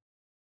hotel,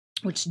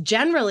 which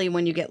generally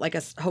when you get like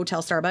a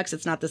hotel Starbucks,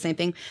 it's not the same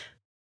thing.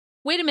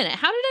 Wait a minute.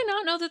 How did I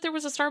not know that there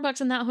was a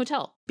Starbucks in that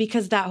hotel?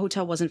 Because that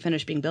hotel wasn't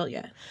finished being built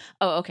yet.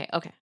 Oh, okay.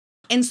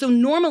 And so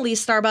normally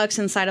Starbucks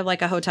inside of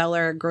like a hotel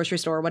or a grocery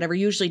store or whatever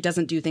usually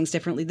doesn't do things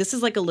differently. This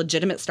is like a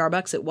legitimate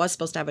Starbucks. It was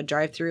supposed to have a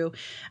drive-through,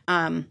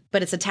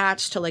 but it's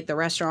attached to like the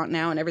restaurant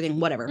now and everything,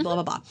 whatever, blah,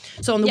 blah, blah.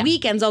 So on the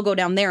weekends, I'll go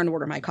down there and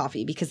order my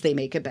coffee because they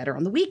make it better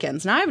on the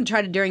weekends. Now I haven't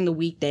tried it during the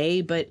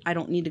weekday, but I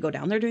don't need to go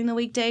down there during the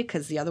weekday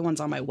because the other one's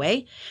on my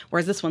way,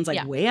 whereas this one's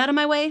like way out of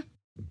my way.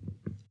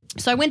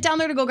 So I went down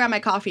there to go grab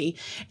my coffee,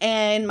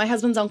 and my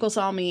husband's uncle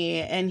saw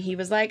me, and he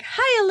was like,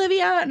 "Hi,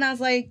 Olivia." And I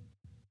was like,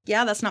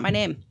 "Yeah, that's not my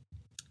name."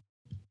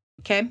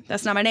 Okay,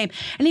 that's not my name.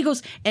 And he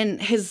goes,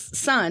 and his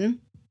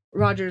son,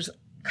 Roger's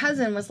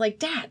cousin, was like,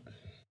 "Dad,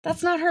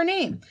 that's not her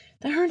name.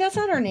 That's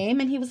not her name."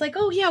 And he was like,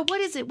 "Oh, yeah,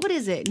 what is it? What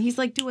is it?" And he's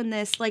like doing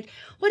this, like,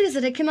 "What is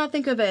it? I cannot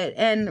think of it."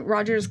 And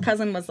Roger's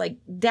cousin was like,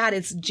 "Dad,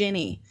 it's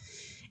Ginny."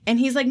 And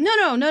he's like,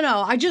 No.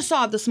 I just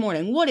saw it this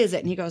morning. What is it?"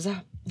 And he goes,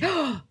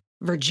 "Oh,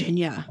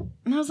 Virginia."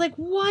 And I was like,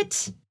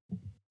 "What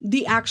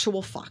the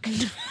actual fuck?"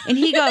 And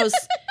he goes,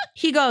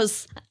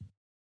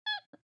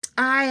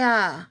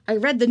 I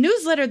read the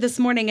newsletter this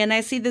morning and I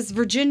see this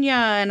Virginia,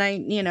 and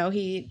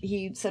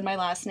he said my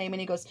last name, and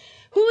he goes,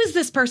 "Who is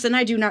this person?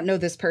 I do not know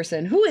this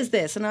person. Who is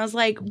this?" And I was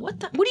like, what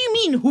do you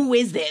mean, who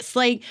is this?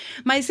 Like,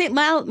 my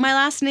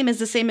last name is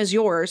the same as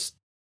yours.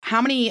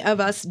 How many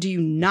of us do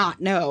you not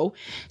know?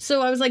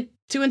 So I was like,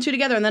 2 and 2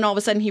 together. And then all of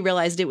a sudden he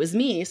realized it was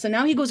me. So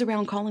now he goes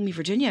around calling me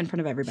Virginia in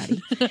front of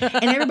everybody.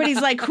 And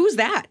everybody's like, "Who's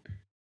that?"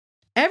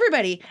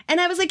 Everybody. And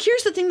I was like,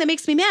 here's the thing that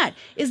makes me mad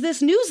is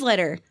this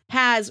newsletter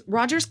has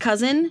Roger's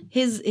cousin.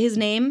 His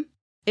name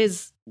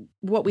is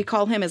what we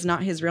call him is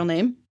not his real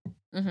name.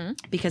 Mm-hmm.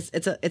 Because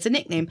it's a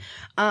nickname.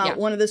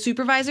 One of the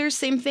supervisors,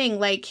 same thing.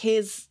 Like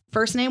his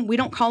first name, we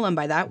don't call him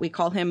by that. We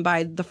call him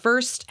by the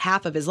first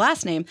half of his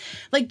last name.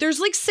 Like there's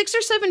like 6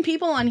 or 7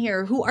 people on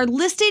here who are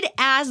listed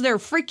as their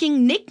freaking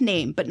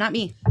nickname, but not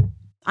me.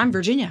 I'm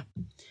Virginia.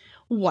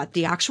 What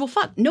the actual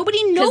fuck?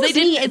 Nobody knows.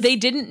 They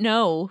didn't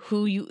know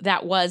who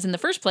that was in the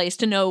first place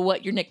to know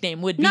what your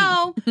nickname would be.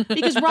 No,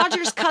 because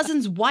Roger's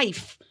cousin's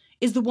wife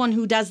is the one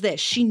who does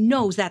this. She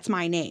knows that's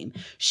my name.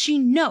 She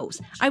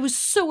knows. I was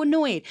so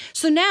annoyed.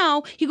 So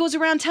now he goes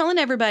around telling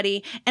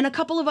everybody, and a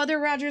couple of other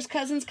Roger's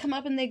cousins come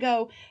up and they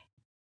go,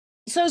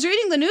 "So I was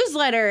reading the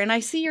newsletter and I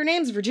see your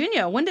name's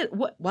Virginia.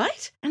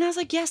 What? And I was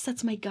like, "Yes,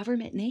 that's my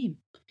government name.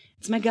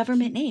 It's my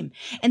government name."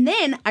 And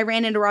then I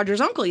ran into Roger's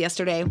uncle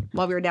yesterday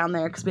while we were down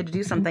there because we had to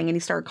do something, and he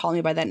started calling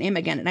me by that name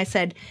again. And I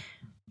said,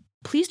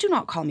 "Please do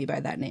not call me by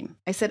that name."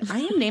 I said, "I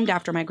am named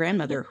after my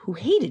grandmother who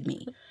hated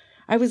me."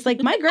 I was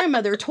like, my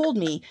grandmother told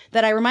me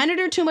that I reminded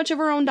her too much of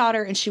her own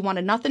daughter and she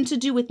wanted nothing to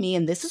do with me.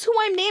 And this is who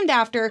I'm named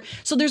after.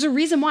 So there's a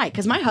reason why.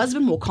 Because my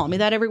husband will call me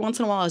that every once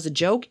in a while as a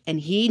joke.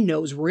 And he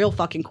knows real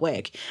fucking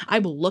quick. I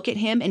will look at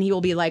him and he will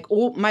be like,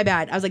 "Oh, my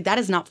bad." I was like, that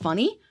is not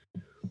funny.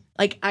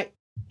 Like,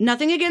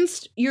 nothing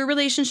against your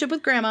relationship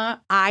with grandma.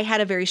 I had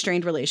a very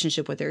strained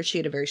relationship with her. She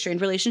had a very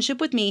strained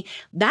relationship with me.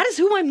 That is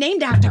who I'm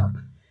named after.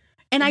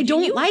 And I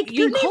don't like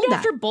being called that. You're named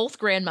after both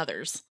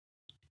grandmothers.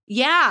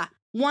 Yeah.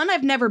 One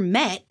I've never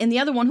met, and the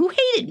other one who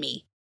hated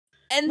me.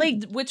 And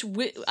like,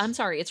 I'm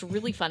sorry, it's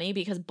really funny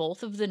because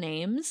both of the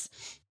names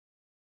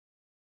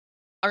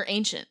are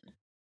ancient.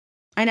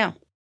 I know.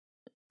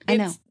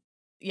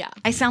 Yeah.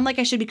 I sound like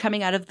I should be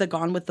coming out of the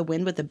Gone with the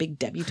Wind with a big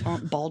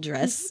debutante ball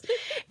dress.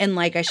 And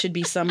like I should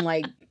be some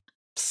like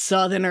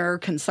Southerner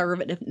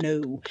conservative.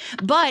 No.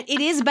 But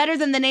it is better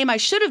than the name I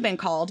should have been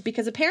called,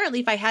 because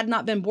apparently if I had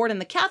not been born in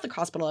the Catholic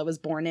hospital I was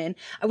born in,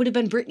 I would have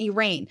been Brittany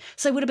Rain.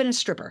 So I would have been a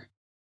stripper.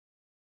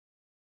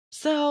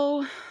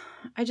 So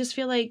I just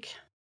feel like...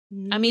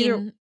 I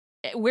mean,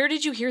 where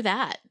did you hear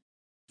that?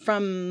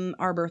 From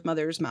our birth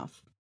mother's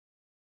mouth.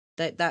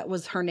 That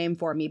was her name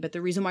for me. But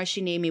the reason why she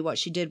named me what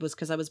she did was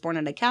because I was born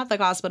in a Catholic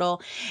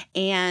hospital,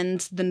 and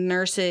the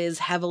nurses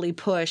heavily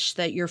push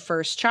that your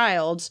first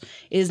child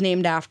is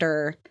named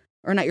after,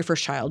 or not your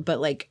first child,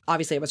 but like,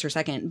 obviously it was her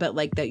second, but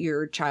like that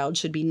your child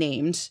should be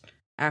named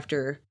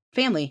after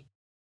family.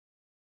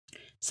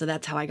 So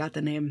that's how I got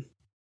the name.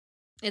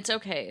 It's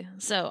okay.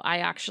 So I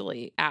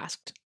actually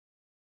asked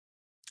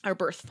our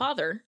birth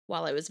father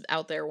while I was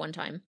out there one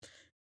time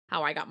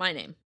how I got my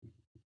name.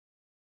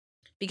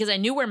 Because I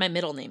knew where my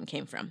middle name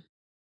came from,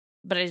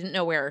 but I didn't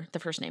know where the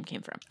first name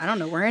came from. I don't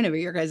know where any of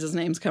your guys'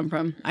 names come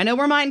from. I know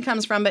where mine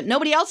comes from, but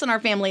nobody else in our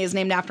family is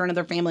named after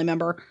another family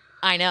member.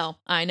 I know,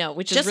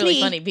 which just is really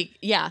me. funny.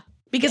 Yeah.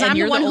 Because I'm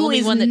the one who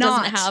is that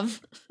not doesn't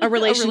have a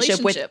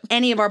relationship with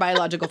any of our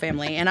biological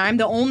family. And I'm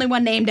the only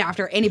one named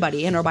after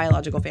anybody in our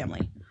biological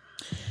family.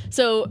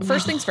 So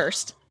first things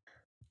first.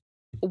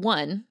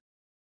 One,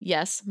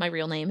 yes, my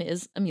real name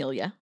is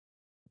Amelia.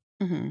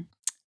 Mm-hmm.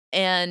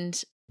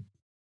 And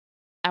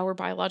our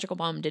biological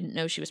mom didn't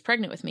know she was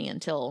pregnant with me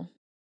until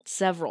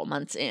several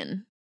months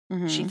in.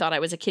 Mm-hmm. She thought I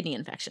was a kidney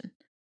infection.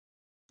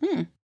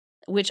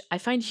 Which I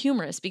find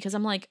humorous because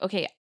I'm like,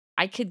 okay,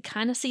 I could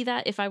kind of see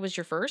that if I was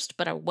your first,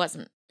 but I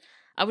wasn't.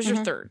 I was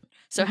your third.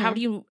 So how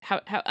do you,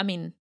 I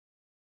mean,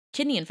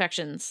 kidney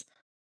infections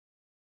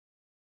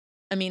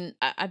I mean,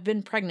 I've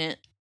been pregnant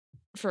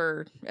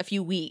for a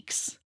few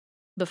weeks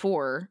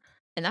before,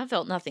 and that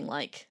felt nothing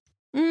like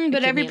But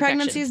every kidney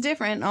pregnancy infection. is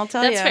different, I'll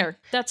tell you. That's fair.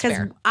 That's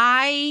fair. Because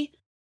I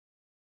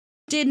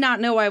did not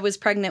know I was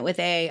pregnant with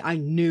A. I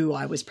knew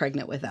I was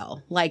pregnant with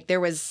L. Like, there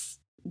was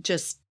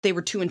just, they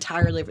were two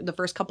entirely, the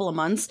first couple of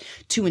months,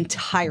 two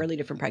entirely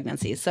different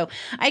pregnancies. So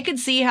I could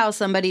see how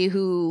somebody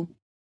who,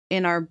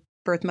 in our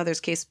birth mother's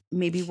case,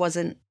 maybe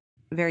wasn't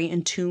very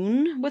in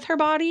tune with her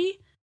body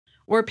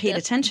or paid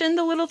attention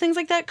to little things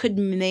like that could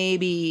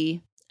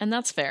maybe And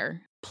that's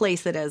fair.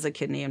 place it as a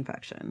kidney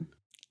infection.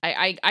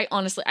 I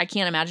honestly, I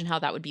can't imagine how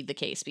that would be the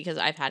case because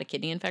I've had a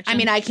kidney infection. I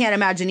mean, I can't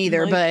imagine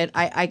either, Like- but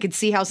I could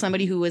see how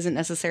somebody who isn't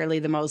necessarily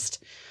the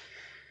most,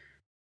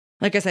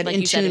 like I said, like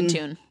in you said, in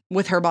tune tune.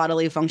 with her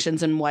bodily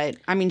functions and what,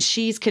 I mean,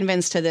 she's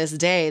convinced to this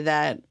day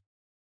that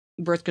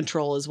birth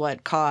control is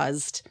what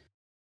caused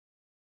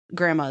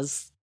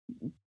grandma's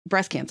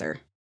breast cancer.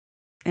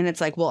 And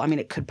it's like, well, I mean,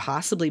 it could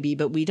possibly be,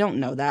 but we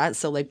don't know that.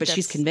 So like, but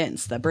she's That's-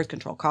 convinced that birth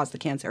control caused the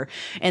cancer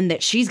and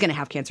that she's going to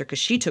have cancer because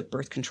she took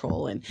birth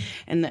control and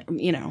that,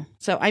 you know,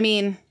 so I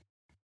mean.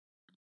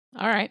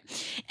 All right.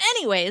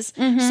 Anyways,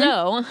 Mhm.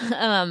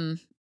 so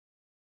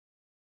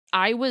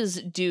I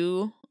was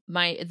due,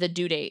 the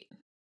due date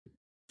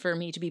for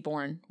me to be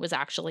born was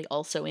actually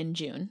also in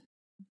June.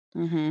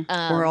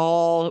 We're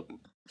all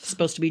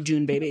supposed to be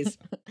June babies.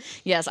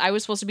 Yes, I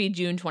was supposed to be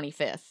June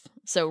 25th.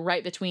 So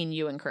right between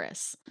you and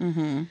Chris.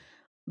 Mm-hmm.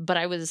 But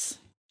I was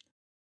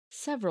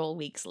several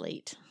weeks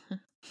late.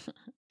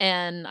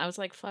 And I was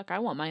like, fuck, I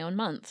want my own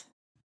month.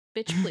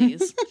 Bitch,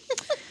 please.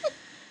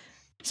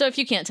 So if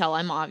you can't tell,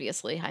 I'm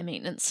obviously high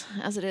maintenance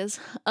as it is.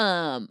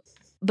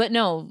 But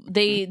no,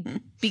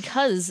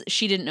 because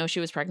she didn't know she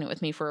was pregnant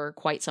with me for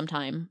quite some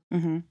time,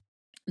 Mm-hmm.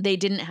 they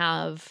didn't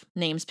have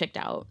names picked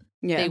out.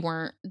 Yeah. They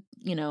weren't,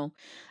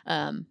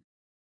 and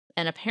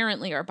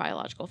apparently our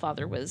biological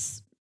father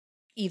was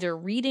either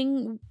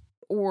reading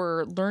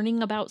or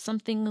learning about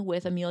something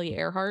with Amelia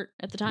Earhart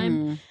at the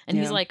time. And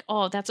he's yeah. like,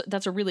 oh,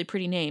 that's a really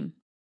pretty name.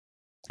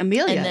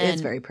 Amelia and is then-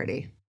 very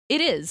pretty. It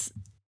is.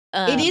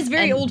 It is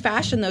very and- old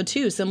fashioned though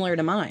too, similar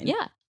to mine.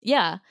 Yeah.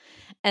 Yeah.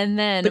 And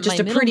then But just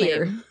my a middle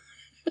prettier. name-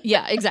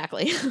 yeah,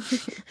 exactly.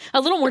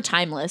 A little more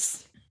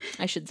timeless,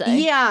 I should say.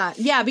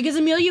 Yeah, because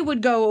Amelia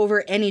would go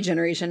over any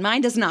generation.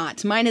 Mine does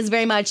not. Mine is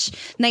very much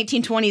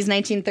 1920s,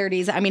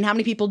 1930s. I mean, how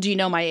many people do you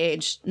know my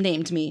age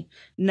named me?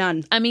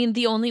 None. I mean,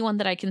 the only one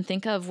that I can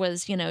think of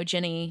was,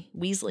 Jenny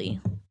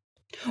Weasley.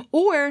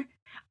 Or,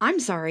 I'm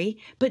sorry,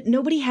 but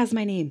nobody has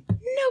my name.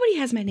 Nobody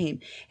has my name.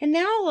 And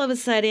now all of a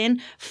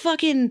sudden,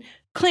 fucking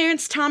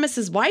Clarence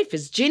Thomas's wife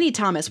is Ginny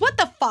Thomas. What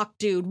the fuck,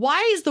 dude? Why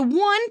is the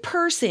one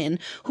person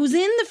who's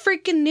in the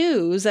freaking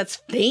news that's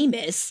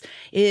famous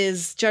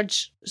is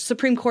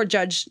Supreme Court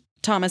Judge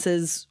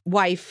Thomas's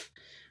wife?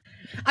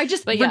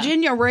 But yeah.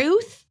 Virginia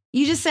Ruth?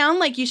 You just sound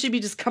like you should be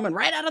just coming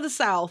right out of the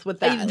South with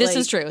that. This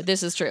is true.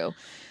 This is true.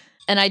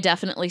 And I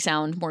definitely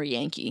sound more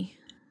Yankee.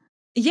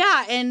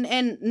 Yeah,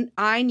 and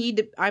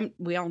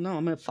we all know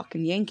I'm a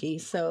fucking Yankee,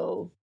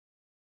 so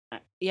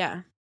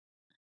yeah.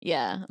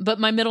 Yeah. But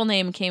my middle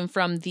name came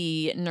from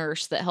the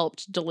nurse that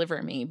helped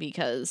deliver me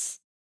because,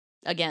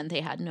 again, they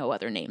had no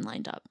other name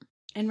lined up.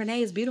 And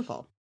Renee is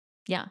beautiful.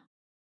 Yeah.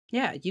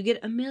 Yeah, you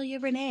get Amelia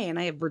Renee, and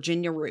I have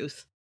Virginia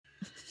Ruth.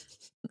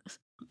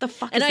 What the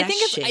fuck And is I that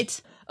think shit?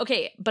 it's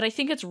okay, but I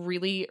think it's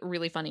really,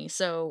 really funny.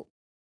 So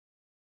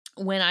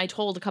when I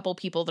told a couple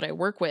people that I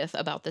work with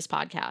about this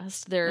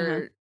podcast,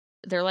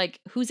 they're like,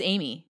 "Who's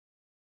Amy?"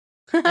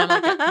 And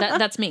I'm like,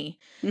 that's me.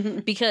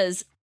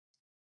 Because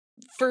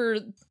for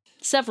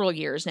several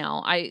years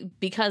now,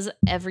 because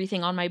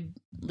everything on my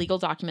legal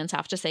documents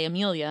have to say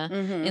Amelia,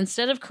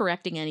 instead of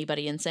correcting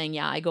anybody and saying,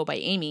 yeah, I go by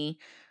Amy,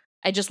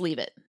 I just leave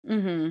it.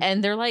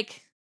 And they're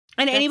like,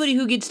 And anybody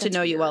who gets to that's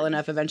know you well weird.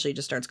 enough eventually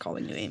just starts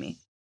calling you Amy.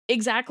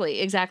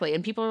 exactly.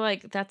 And people are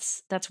like,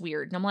 that's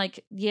weird. And I'm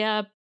like,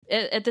 yeah,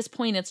 at this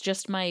point, it's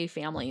just my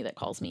family that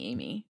calls me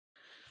Amy.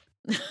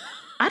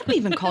 I don't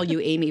even call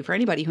you Amy for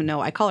anybody who know.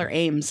 I call her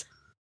Ames.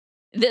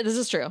 This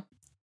is true.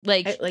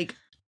 Like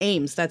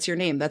Ames, that's your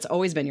name. That's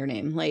always been your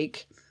name.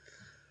 Like,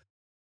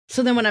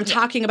 so then when I'm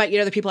talking about you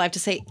to other people, I have to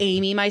say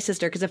Amy, my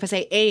sister, because if I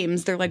say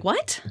Ames, they're like,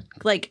 what?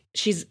 Like,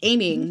 she's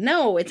aiming.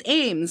 No, it's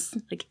Ames.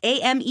 Like,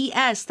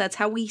 Ames. That's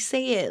how we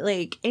say it.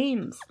 Like,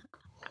 Ames.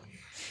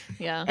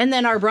 Yeah. And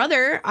then our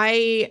brother,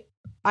 I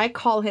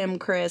call him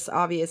Chris,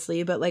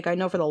 obviously, but like I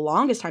know for the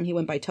longest time he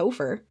went by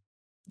Topher.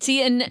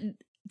 See, and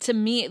to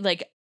me,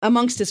 like,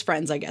 Amongst his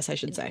friends, I guess I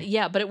should say.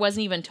 yeah, but it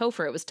wasn't even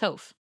Topher, it was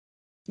Toph.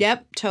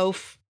 Yep,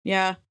 Toph.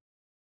 Yeah.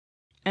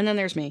 And then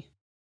there's me.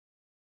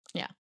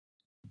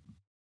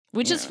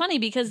 Which is Yeah. funny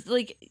because,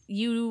 like,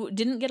 you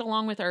didn't get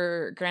along with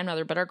our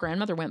grandmother, but our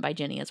grandmother went by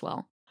Jenny as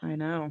well. I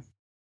know.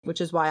 Which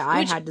is why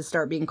I had to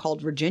start being called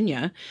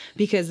Virginia,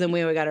 because then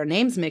we got our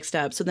names mixed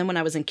up. So then when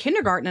I was in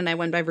kindergarten and I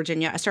went by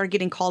Virginia, I started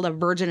getting called a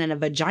virgin and a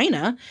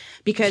vagina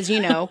because,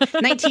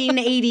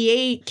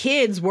 1988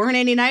 kids weren't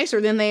any nicer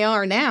than they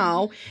are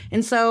now.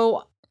 And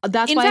so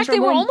that's In why fact, I they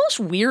were going- almost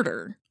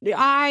weirder.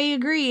 I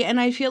agree. And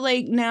I feel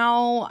like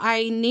now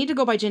I need to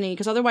go by Ginny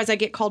because otherwise I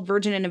get called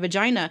virgin in a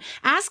vagina.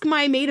 Ask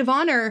my maid of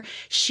honor.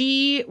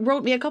 She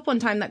wrote me a cup one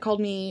time that called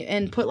me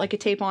and put like a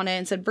tape on it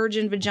and said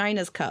virgin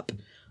vagina's cup.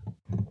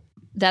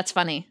 That's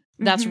funny.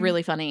 That's Mhm.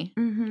 really funny.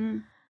 Mm-hmm.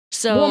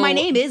 So, Well, my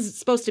name is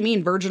supposed to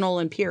mean virginal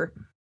and pure.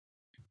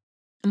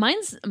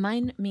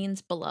 mine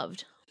means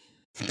beloved,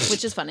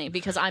 which is funny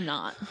because I'm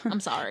not. I'm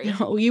sorry.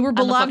 Oh, you were a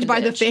beloved fucking by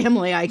the bitch.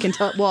 family, I can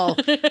tell. Well,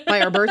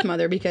 by our birth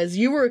mother, because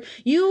you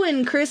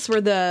and Chris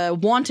were the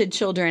wanted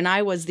children.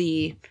 I was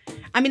the,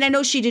 I mean, I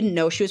know she didn't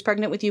know she was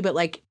pregnant with you, but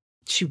like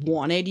she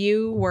wanted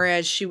you,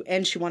 whereas she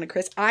wanted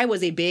Chris. I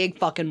was a big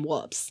fucking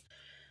whoops.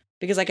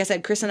 Because like I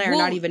said, Chris and I are Well,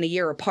 not even a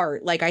year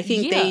apart. Like I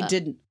think they yeah.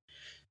 didn't.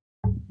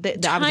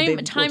 That was a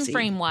big time whoopsie.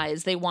 frame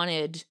wise, they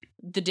wanted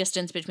the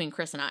distance between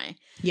Chris and I,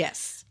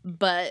 Yes.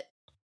 but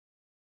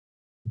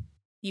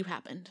you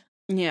happened.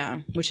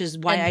 Yeah, which is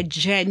why And- I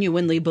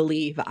genuinely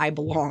believe I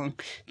belong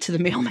to the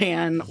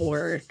mailman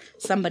or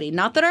somebody.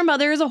 Not that our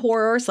mother is a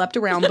whore or slept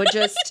around, but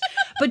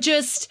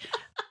just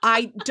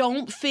I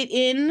don't fit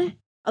in.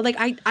 Like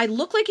I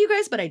look like you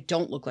guys, but I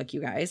don't look like you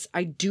guys.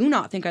 I do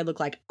not think I look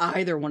like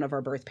either one of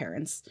our birth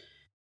parents,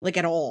 like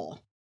at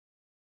all.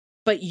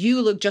 But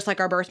you look just like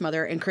our birth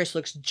mother, and Chris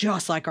looks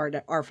just like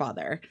our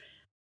father.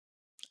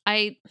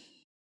 I'm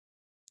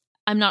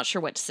not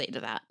sure what to say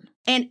to that.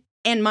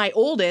 And my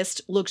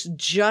oldest looks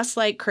just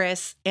like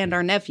Chris and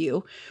our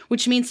nephew,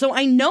 which means so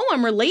I know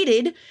I'm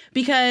related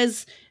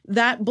because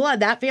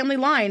that family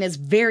line is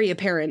very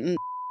apparent. And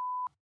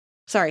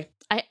sorry,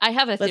 I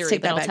have a theory let's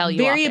take that that I'll back. tell you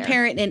Very off air.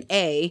 apparent in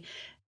A,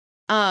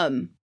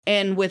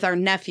 and with our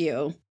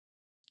nephew,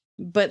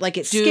 but like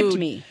it skipped Dude.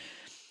 me.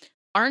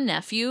 Our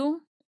nephew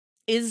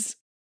is,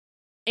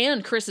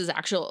 and Chris's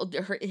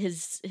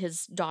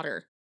his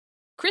daughter.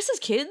 Chris's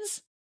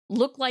kids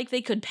look like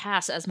they could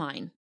pass as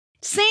mine.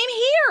 Same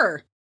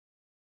here,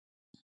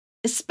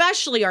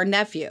 especially our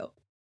nephew.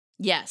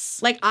 Yes.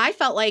 Like, I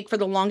felt like for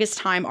the longest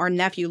time, our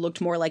nephew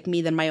looked more like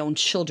me than my own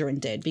children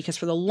did, because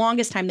for the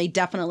longest time, they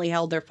definitely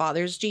held their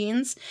father's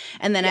genes.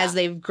 And then as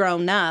they've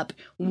grown up,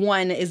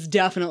 one is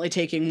definitely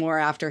taking more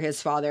after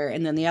his father.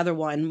 And then the other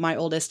one, my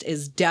oldest,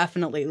 is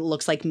definitely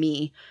looks like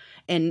me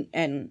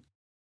and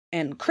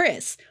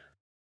Chris.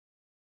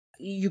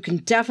 You can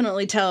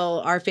definitely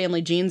tell our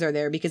family genes are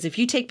there, because if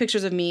you take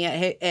pictures of me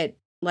at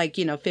like,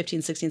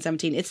 15, 16,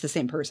 17, it's the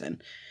same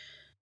person.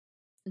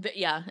 But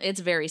yeah, it's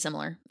very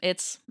similar.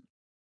 It's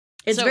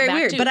So very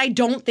weird, but I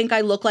don't think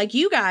I look like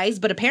you guys,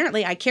 but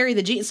apparently I carry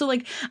the genes. So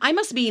like I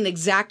must be an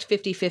exact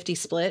 50-50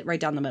 split right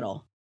down the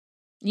middle.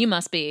 You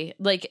must be.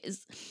 Like,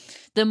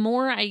 the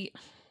more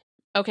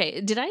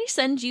okay, did I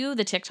send you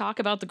the TikTok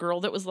about the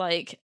girl that was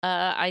like,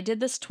 I did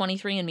this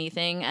 23andMe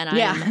thing and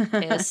I'm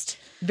pissed.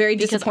 Very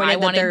because disappointed I that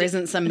wanted there to-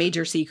 isn't some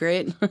major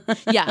secret.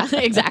 Yeah,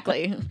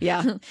 exactly.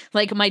 Yeah.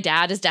 Like, my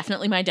dad is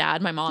definitely my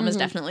dad. My mom is Mhm.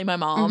 definitely my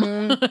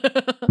mom.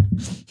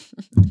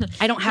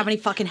 I don't have any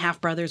fucking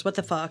half brothers. What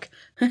the fuck?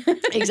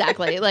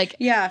 Exactly. Like,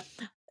 Yeah.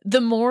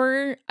 the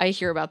more I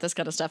hear about this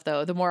kind of stuff,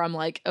 though, the more I'm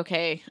like,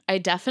 okay, I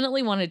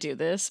definitely want to do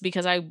this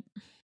because I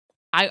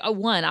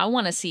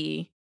want to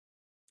see,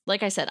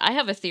 like I said, I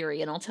have a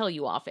theory and I'll tell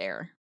you off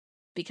air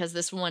because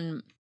this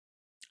one,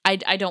 I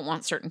don't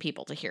want certain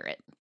people to hear it.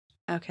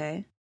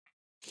 Okay.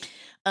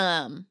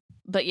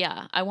 But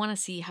yeah, I want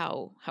to see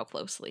how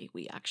closely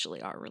we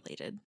actually are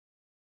related.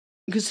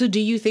 So do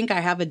you think I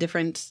have a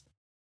different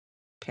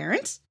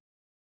parent?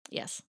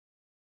 Yes.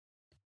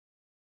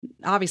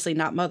 Obviously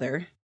not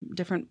mother.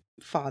 Different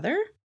father?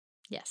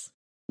 Yes.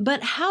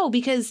 But how?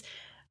 Because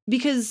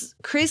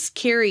Chris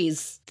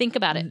carries. Think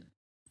about it.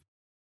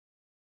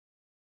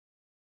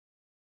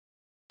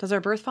 Does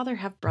our birth father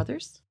have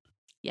brothers?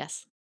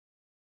 Yes.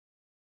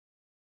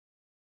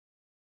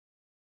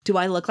 Do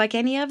I look like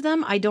any of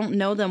them? I don't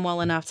know them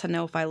well enough to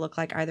know if I look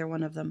like either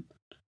one of them.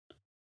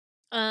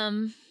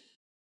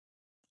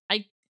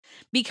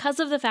 Because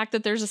of the fact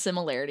that there's a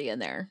similarity in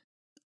there,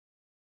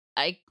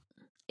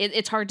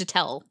 it's hard to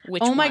tell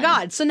which Oh my one.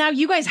 God. So now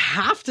you guys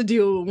have to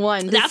do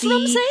one. To That's what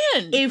I'm see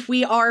saying. if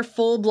we are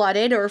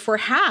full-blooded or if we're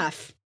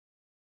half.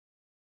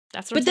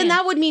 That's what But I'm then saying.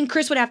 that would mean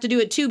Chris would have to do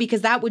it too,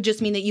 because that would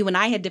just mean that you and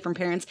I had different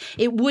parents.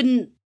 It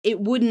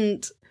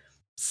wouldn't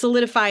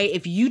solidify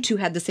if you two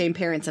had the same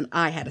parents and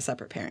I had a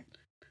separate parent.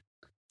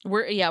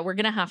 We're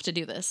gonna have to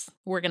do this.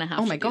 We're gonna have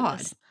Oh to my do God.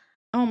 this.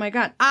 Oh my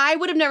God. I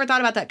would have never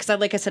thought about that because,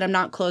 like I said, I'm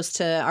not close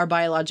to our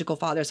biological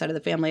father side of the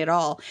family at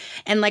all.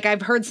 And like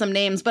I've heard some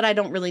names, but I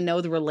don't really know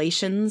the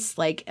relations.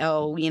 Like,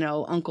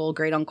 uncle,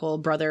 great uncle,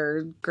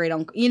 brother, great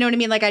uncle. You know what I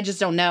mean? Like I just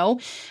don't know.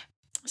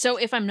 So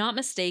if I'm not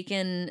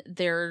mistaken,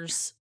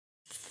 there's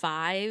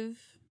 5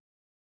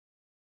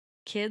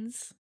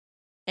 kids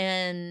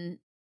and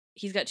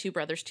he's got 2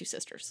 brothers, 2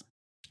 sisters.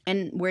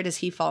 And where does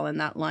he fall in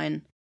that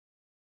line?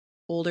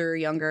 Older,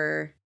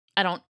 younger?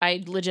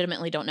 I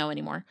legitimately don't know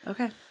anymore.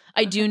 Okay.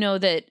 I do know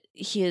that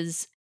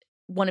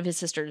one of his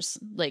sisters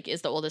like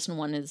is the oldest and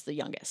one is the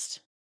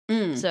youngest.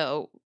 Mm.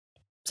 So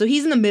So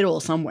he's in the middle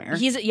somewhere.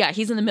 he's in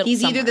the middle.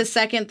 He's either somewhere. the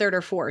second, third,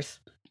 or fourth.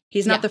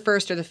 He's not Yeah. the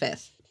first or the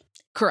fifth.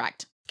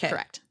 Correct. 'Kay.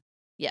 Correct.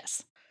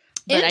 Yes.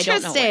 But I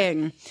don't know where.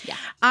 Interesting.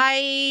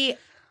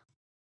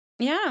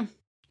 Yeah.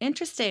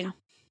 Interesting.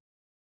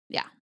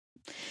 Yeah.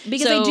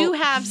 Because I do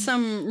have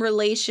some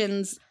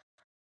relations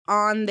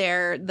on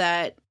there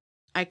that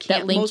I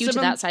can't That link most you of to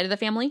them- that side of the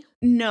family?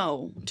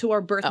 No, to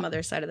our birth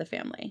mother side of the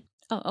family.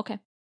 Oh, okay.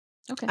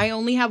 Okay. I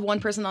only have one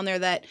person on there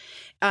that,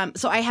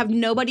 so I have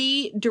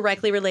nobody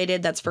directly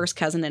related that's first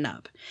cousin and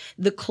up.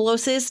 The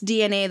closest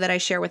DNA that I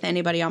share with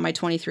anybody on my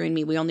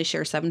 23andMe, we only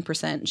share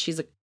 7%. She's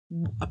a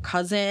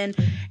cousin,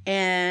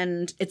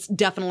 and it's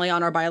definitely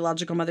on our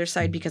biological mother's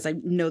side because I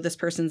know this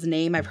person's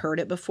name. I've heard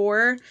it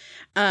before.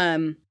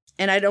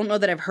 And I don't know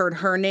that I've heard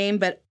her name,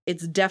 but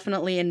it's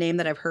definitely a name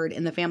that I've heard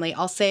in the family.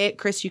 I'll say it.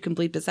 Chris, you can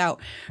bleep this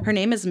out. Her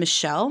name is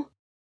Michelle.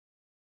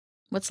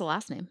 What's the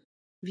last name?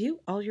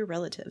 View all your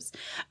relatives.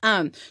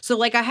 So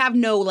like I have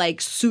no like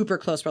super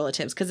close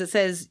relatives because it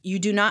says you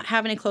do not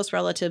have any close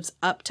relatives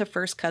up to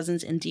first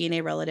cousins and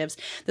DNA relatives.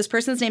 This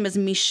person's name is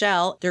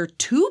Michelle. There are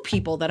 2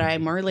 people that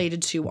I'm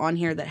related to on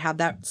here that have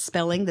that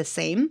spelling the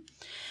same.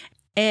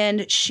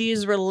 And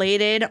she's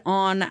related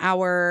on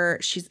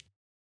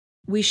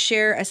we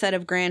share a set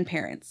of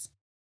grandparents.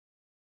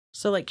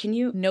 So like, can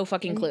you? No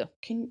fucking clue.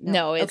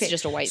 No, it's okay.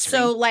 just a white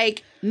screen. So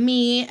like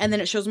me, and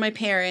then it shows my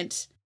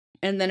parent,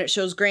 and then it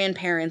shows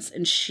grandparents,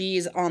 and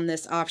she's on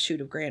this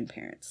offshoot of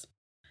grandparents.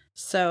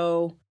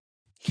 So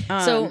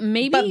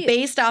maybe, but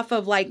based off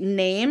of like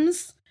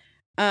names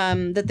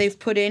that they've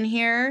put in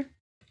here,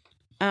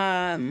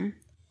 because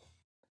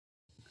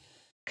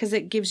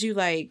it gives you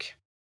like,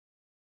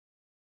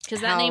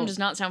 because that name does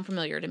not sound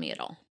familiar to me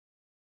at all.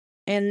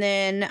 And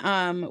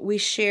then we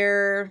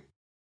share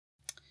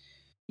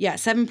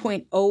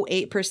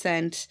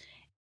 7.08%,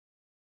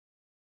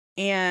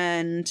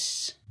 and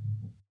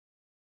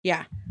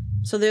yeah.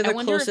 So they're the I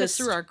wonder closest. if it's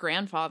through our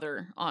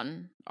grandfather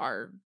on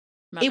our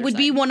mother's It would side.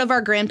 be one of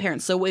our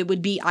grandparents. So it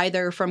would be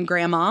either from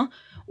grandma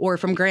or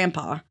from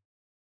grandpa.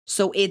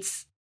 So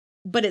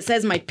but it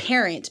says my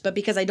parent, but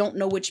because I don't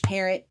know which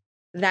parent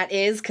that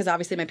is, because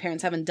obviously my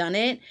parents haven't done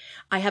it,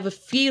 I have a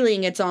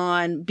feeling it's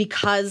on,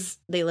 because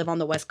they live on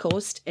the West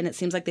Coast and it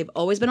seems like they've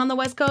always been on the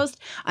West Coast.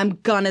 I'm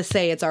gonna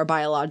say it's our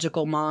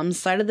biological mom's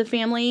side of the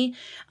family,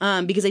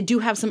 because I do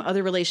have some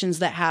other relations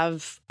that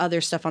have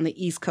other stuff on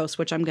the East Coast,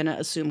 which I'm gonna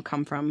assume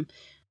come from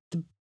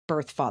the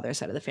birth father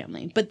side of the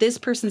family. But this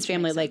person's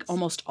family, like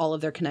almost all of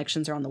their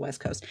connections are on the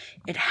West Coast.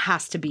 It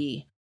has to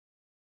be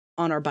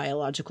on our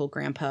biological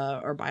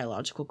grandpa or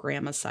biological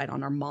grandma's side,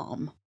 on our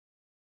mom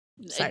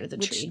side of the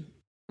tree.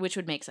 Which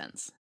would make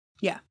sense.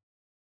 Yeah.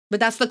 But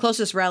that's the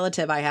closest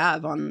relative I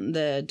have on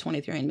the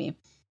 23andMe.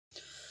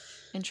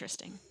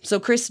 Interesting. So,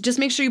 Chris, just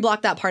make sure you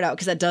block that part out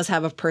because that does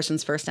have a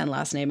person's first and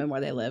last name and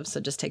where they live. So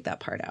just take that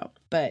part out.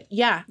 But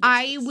yeah,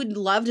 I would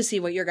love to see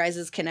what your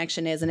guys'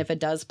 connection is and if it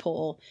does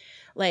pull,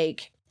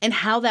 like, and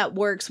how that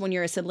works when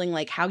you're a sibling,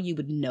 like how you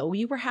would know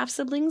you were half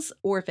siblings,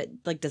 or if it,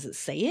 like, does it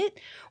say it?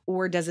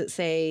 Or does it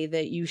say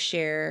that you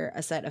share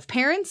a set of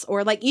parents?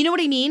 Or, like, you know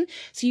what I mean?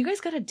 So you guys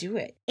got to do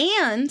it.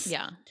 And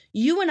yeah,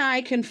 you and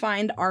I can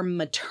find our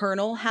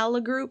maternal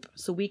halogroup,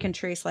 so we can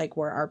trace like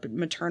where our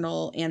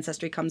maternal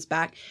ancestry comes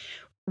back.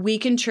 We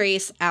can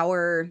trace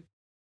our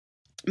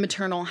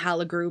maternal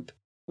halogroup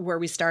where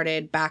we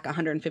started back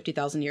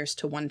 150,000 years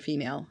to one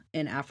female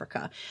in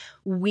Africa.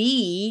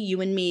 You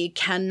and me,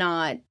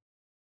 cannot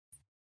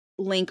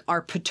link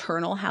our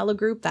paternal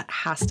halogroup. That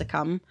has to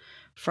come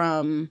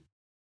from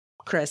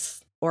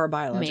Chris or a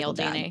biological male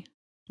dad. DNA.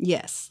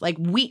 Yes, like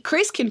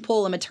Chris can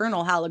pull a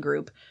maternal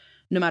halogroup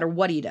no matter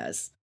what he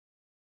does.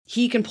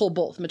 He can pull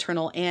both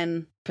maternal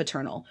and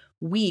paternal.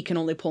 We can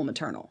only pull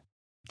maternal.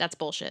 That's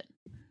bullshit.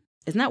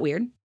 Isn't that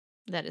weird?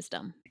 That is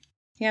dumb.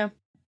 Yeah.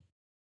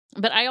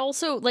 But I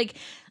also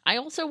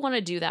want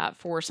to do that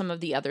for some of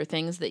the other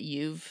things that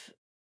you've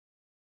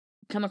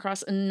come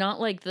across, and not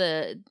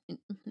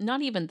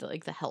even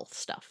the health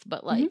stuff,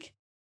 but like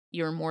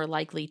you're more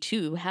likely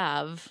to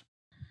have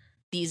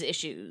these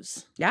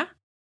issues. Yeah.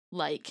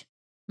 Like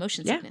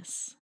motion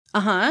sickness.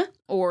 Uh-huh.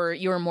 Or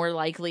you're more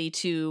likely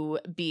to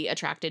be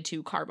attracted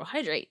to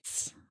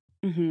carbohydrates.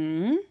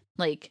 Mm-hmm.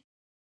 Like,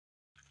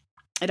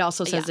 it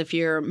also says if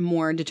you're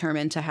more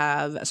determined to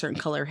have a certain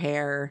color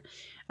hair,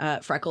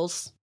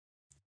 freckles.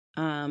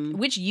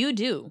 Which you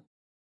do.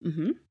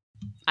 Mm-hmm.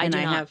 I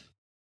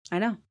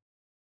know.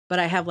 But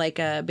I have like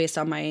based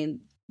on my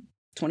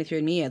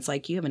 23andMe, it's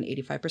like you have an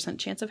 85%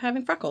 chance of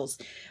having freckles.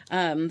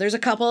 There's a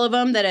couple of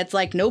them that it's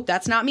like, nope,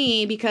 that's not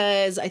me,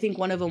 because I think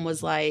one of them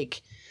was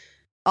like,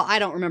 I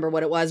don't remember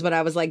what it was, but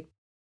I was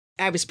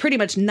pretty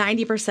much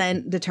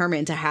 90%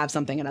 determined to have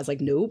something. And I was like,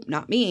 nope,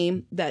 not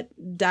me.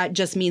 That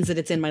just means that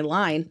it's in my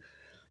line.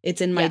 It's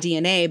in my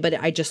DNA, but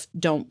I just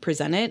don't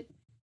present it.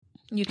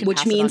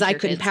 Which means I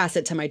couldn't pass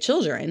it to my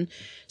children.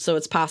 So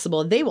it's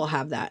possible they will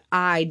have that.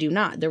 I do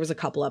not. There was a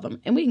couple of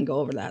them, and we can go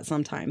over that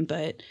sometime,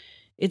 but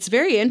it's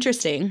very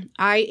interesting.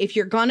 If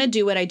you're going to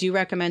do it, I do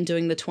recommend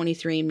doing the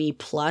 23andMe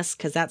Plus,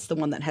 because that's the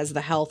one that has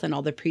the health and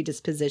all the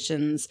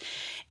predispositions.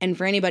 And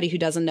for anybody who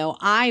doesn't know,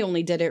 I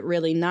only did it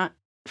really not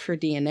for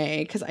DNA,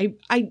 because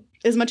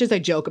as much as I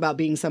joke about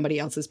being somebody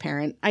else's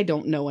parent, I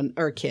don't know,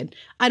 or kid,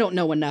 I don't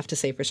know enough to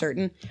say for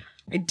certain.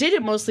 I did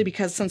it mostly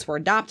because since we're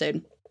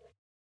adopted,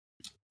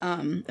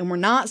 and we're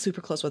not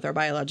super close with our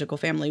biological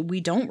family,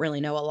 we don't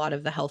really know a lot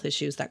of the health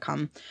issues that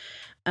come.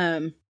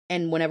 And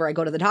whenever I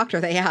go to the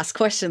doctor, they ask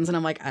questions and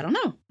I'm like, I don't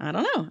know.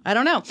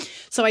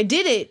 So I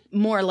did it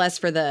more or less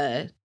for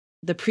the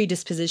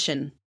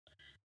predisposition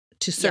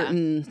to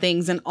certain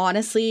things. And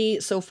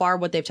honestly, so far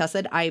what they've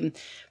tested, I'm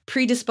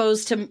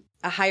predisposed to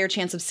a higher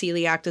chance of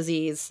celiac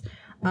disease,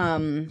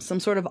 some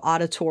sort of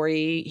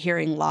auditory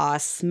hearing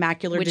loss,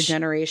 macular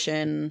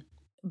degeneration.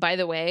 By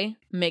the way,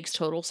 makes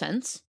total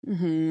sense.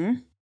 Mm-hmm.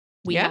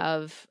 We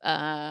have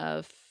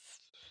 3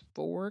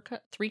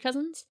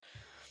 cousins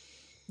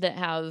that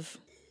have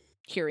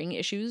hearing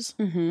issues.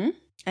 Mm-hmm.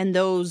 And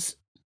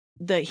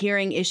the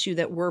hearing issue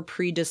that we're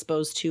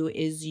predisposed to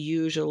is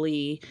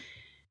usually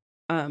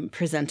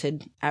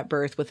presented at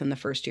birth within the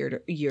first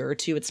year or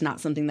two. It's not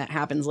something that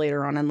happens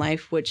later on in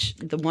life, which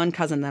the one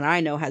cousin that I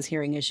know has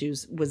hearing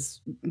issues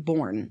was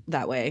born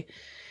that way.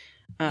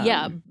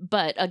 Yeah,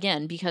 but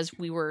again, because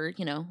we were,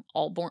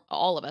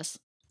 all of us,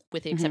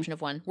 with the exception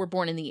of one, were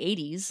born in the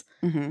 80s.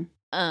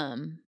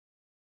 Mm-hmm.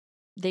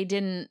 They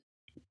didn't.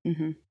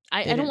 Mm-hmm.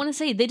 I don't want to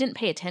say they didn't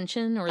pay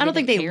attention, or I don't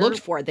think they looked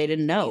for it. They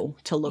didn't know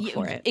to look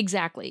for it.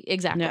 Exactly.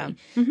 Yeah.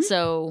 Mm-hmm.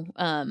 So,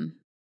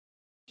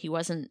 he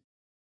wasn't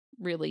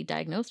really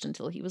diagnosed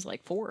until he was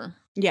like 4.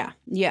 Yeah.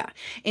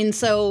 And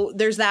so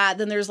there's that.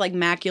 Then there's like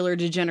macular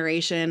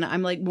degeneration.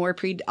 I'm like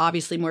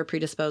obviously more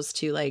predisposed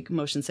to like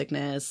motion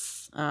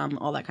sickness,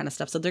 all that kind of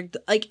stuff. So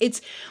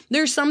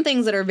there's some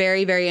things that are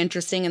very, very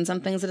interesting, and some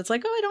things that it's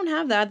like, oh, I don't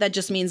have that. That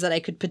just means that I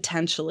could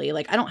potentially,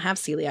 like, I don't have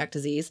celiac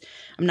disease.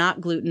 I'm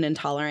not gluten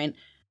intolerant.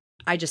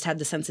 I just had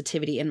the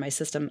sensitivity in my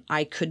system.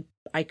 I could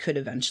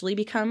eventually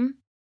become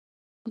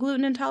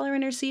gluten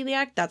intolerant or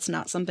celiac. That's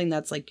not something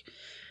that's like,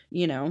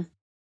 you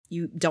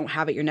don't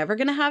have it, you're never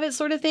going to have it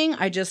sort of thing.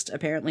 I just,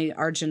 apparently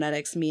our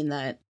genetics mean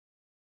that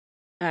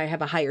I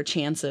have a higher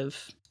chance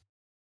of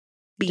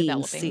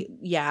being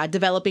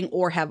developing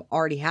or have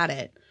already had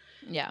it.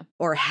 Yeah.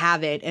 Or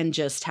have it and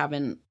just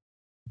haven't.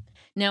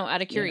 Now,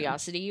 out of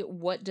curiosity,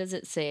 what does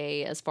it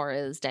say as far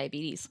as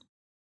diabetes?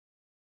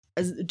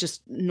 As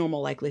just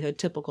normal likelihood,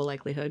 typical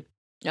likelihood.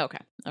 Okay.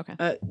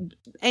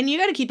 And you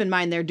got to keep in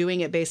mind they're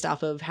doing it based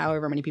off of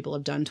however many people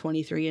have done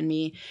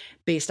 23andMe,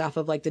 based off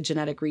of like the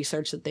genetic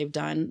research that they've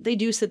done. They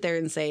do sit there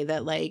and say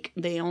that like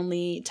they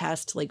only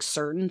test like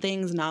certain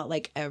things, not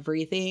like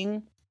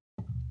everything.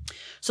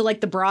 So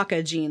like the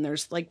BRCA gene,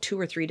 there's like 2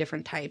 or 3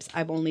 different types.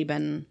 I've only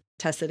been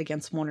tested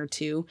against 1 or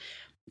 2.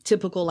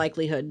 Typical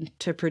likelihood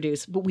to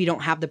produce, but we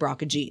don't have the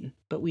BRCA gene,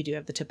 but we do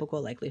have the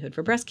typical likelihood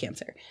for breast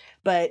cancer.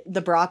 But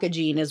the BRCA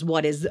gene is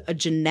what is a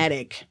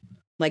genetic.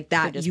 Like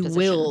that, you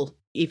will,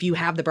 if you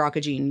have the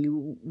BRCA gene,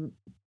 you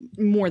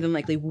more than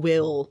likely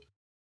will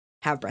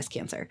have breast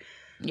cancer.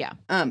 Yeah.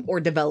 Or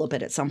develop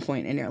it at some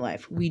point in your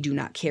life. We do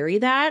not carry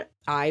that.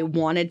 I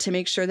wanted to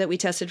make sure that we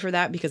tested for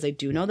that because I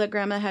do know that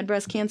grandma had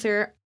breast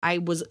cancer.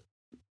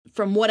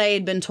 From what I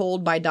had been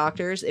told by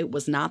doctors, it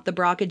was not the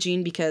BRCA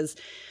gene because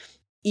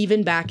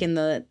even back in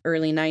the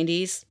early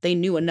 90s, they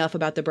knew enough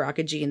about the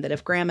BRCA gene that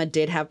if grandma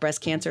did have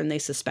breast cancer and they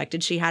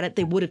suspected she had it,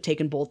 they would have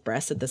taken both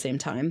breasts at the same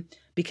time.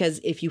 Because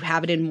if you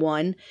have it in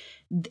one,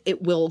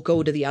 it will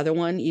go to the other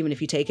one, even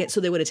if you take it.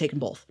 So they would have taken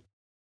both.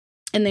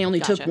 And they only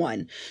took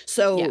one.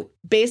 So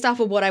based off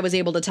of what I was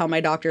able to tell my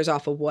doctors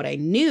off of what I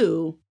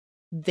knew,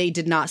 they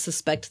did not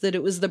suspect that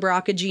it was the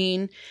BRCA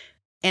gene.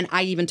 And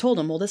I even told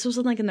them, well, this was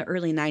like in the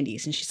early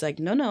 90s. And she's like,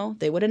 no,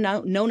 they would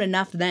have known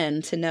enough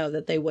then to know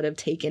that they would have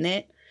taken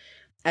it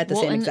at the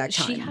same exact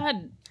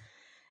time.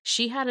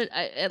 She had it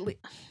at least.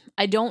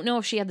 I don't know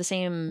if she had the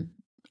same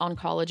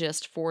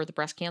oncologist for the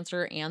breast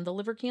cancer and the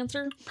liver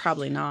cancer.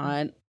 Probably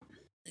not.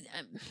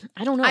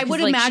 I don't know. I would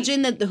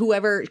imagine that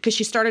whoever, because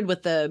she started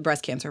with the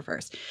breast cancer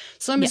first.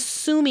 So I'm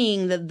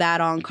assuming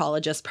that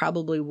oncologist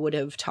probably would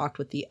have talked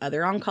with the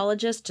other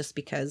oncologist just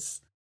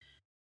because,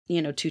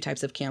 2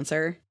 types of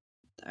cancer,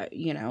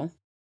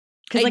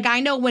 Because I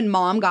know when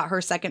mom got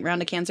her second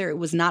round of cancer, it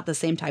was not the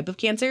same type of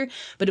cancer,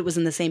 but it was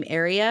in the same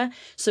area.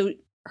 So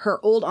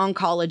her old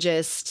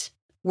oncologist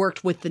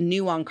worked with the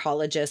new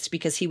oncologist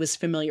because he was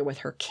familiar with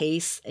her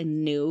case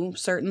and knew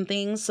certain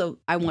things. So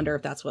I wonder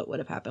if that's what would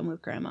have happened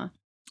with grandma.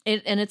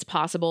 And it's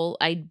possible.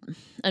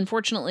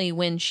 Unfortunately,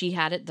 when she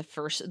had it,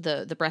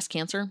 the breast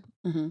cancer,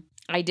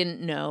 I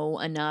didn't know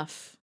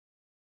enough.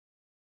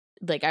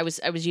 Like I was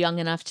young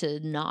enough to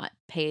not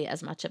pay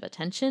as much of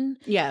attention.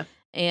 Yeah.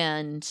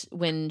 And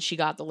when she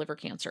got the liver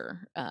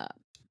cancer, I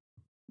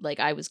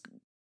was,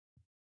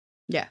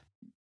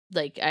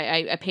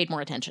 I paid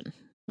more attention.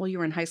 Well, you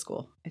were in high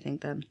school, I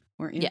think, then,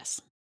 weren't you?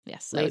 Yes.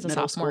 I was a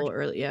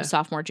sophomore,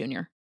 sophomore,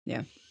 junior.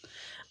 Yeah.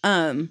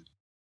 So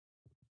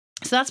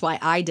that's why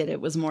I did it,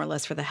 was more or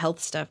less for the health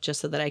stuff, just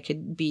so that I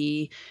could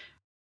be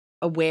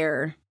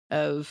aware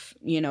of,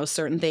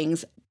 certain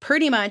things.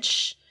 Pretty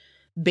much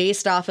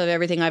based off of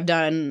everything I've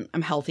done,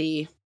 I'm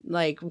healthy.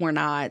 Like,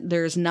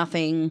 there's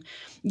nothing.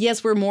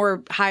 Yes, we're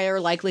more higher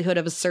likelihood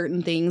of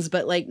certain things,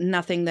 but like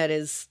nothing that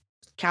is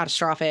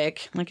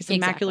catastrophic. Like I said,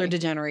 Exactly. macular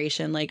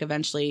degeneration. Like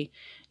eventually,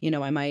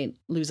 I might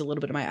lose a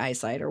little bit of my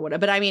eyesight or whatever.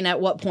 But I mean, at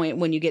what point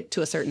when you get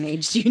to a certain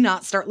age do you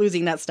not start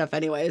losing that stuff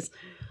anyways?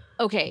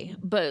 Okay,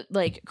 but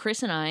like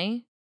Chris and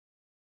I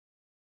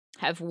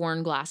have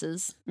worn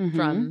glasses Mhm.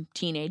 from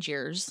teenage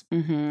years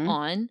Mm-hmm.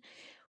 on.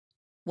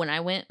 When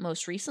I went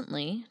most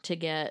recently to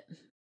get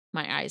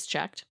my eyes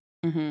checked,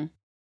 Mm-hmm.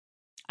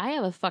 I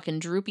have a fucking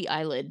droopy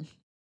eyelid.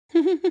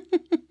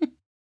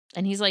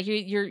 And he's like,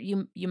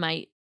 you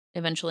might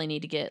eventually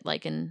need to get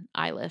like an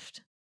eye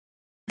lift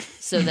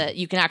so that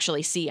you can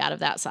actually see out of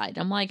that side.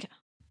 I'm like,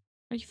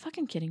 are you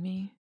fucking kidding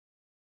me?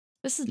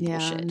 This is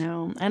bullshit.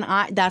 No. And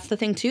that's the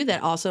thing too,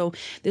 that also,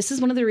 this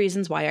is one of the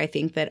reasons why I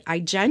think that I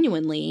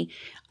genuinely,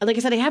 like I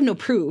said, I have no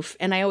proof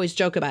and I always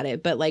joke about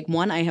it, but like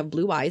one, I have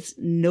blue eyes.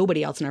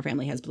 Nobody else in our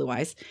family has blue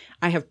eyes.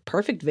 I have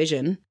perfect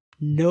vision.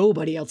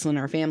 Nobody else in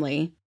our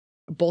family.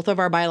 Both of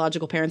our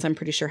biological parents, I'm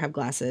pretty sure, have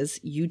glasses.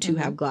 You two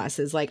have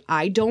glasses. Like,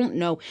 I don't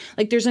know.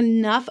 Like, there's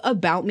enough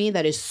about me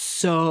that is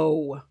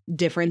so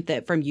different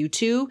that from you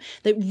two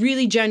that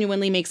really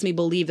genuinely makes me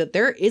believe that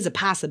there is a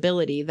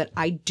possibility that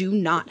I do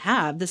not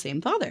have the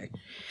same father.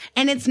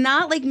 And it's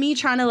not like me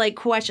trying to like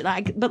question,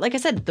 but like I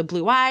said, the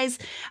blue eyes,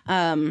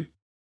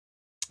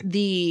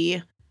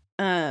 the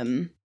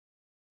acne,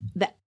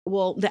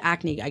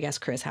 I guess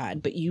Chris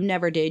had, but you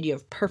never did. You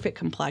have perfect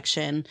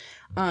complexion.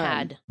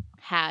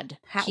 Had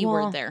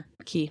keyword there.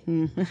 Key.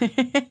 But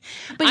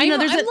I'm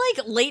there's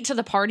like late to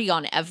the party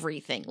on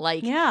everything.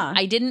 Like, yeah.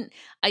 I didn't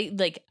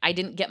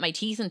get my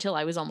teeth until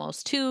I was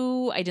almost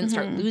 2. I didn't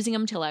start losing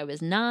them till I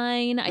was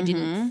 9. I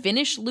didn't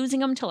finish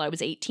losing them till I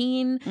was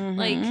 18.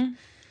 Like,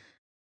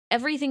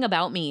 everything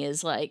about me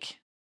is like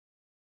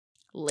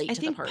late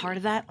to the party. Part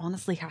of that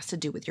honestly has to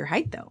do with your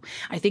height, though.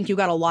 I think you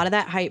got a lot of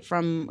that height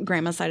from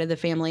grandma's side of the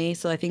family.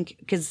 So I think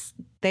because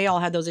they all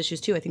had those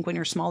issues too. I think when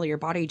you're smaller, your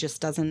body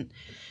just doesn't,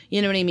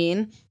 you know what I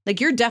mean?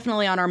 Like, you're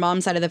definitely on our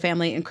mom's side of the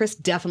family, and Chris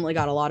definitely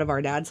got a lot of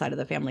our dad's side of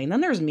the family. And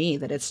then there's me,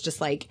 that it's just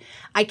like,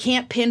 I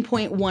can't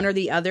pinpoint one or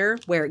the other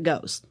where it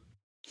goes.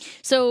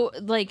 So,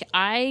 like,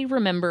 I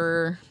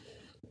remember,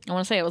 I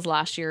want to say it was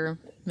last year,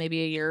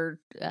 maybe a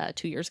year,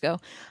 2 years ago,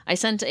 I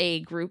sent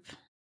a group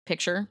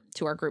picture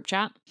to our group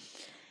chat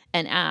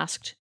and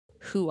asked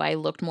who I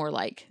looked more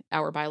like,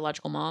 our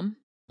biological mom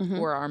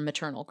or our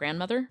maternal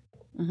grandmother.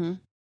 Mm-hmm.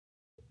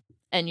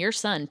 And your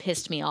son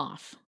pissed me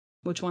off.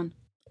 Which one?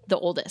 The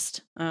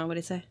oldest. What did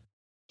he say?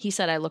 He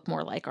said I look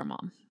more like our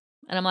mom.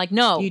 And I'm like,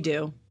 no. You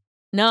do.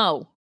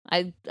 No.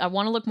 I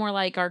want to look more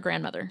like our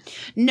grandmother.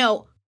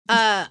 No.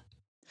 At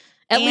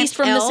least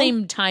from the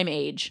same time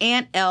age.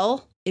 Aunt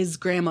Elle is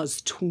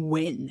grandma's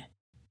twin.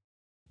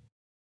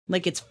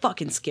 Like, it's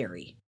fucking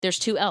scary. There's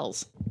 2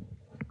 L's.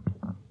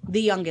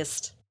 The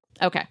youngest.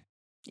 Okay.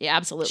 Yeah,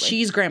 absolutely.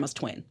 She's grandma's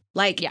twin.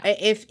 Like, yeah.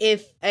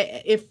 if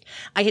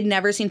I had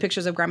never seen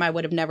pictures of grandma, I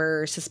would have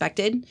never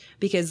suspected,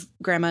 because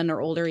grandma in her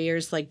older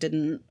years, like,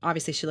 didn't,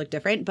 obviously she looked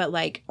different, but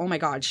like, oh my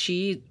God,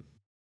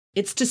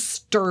 it's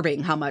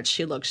disturbing how much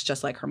she looks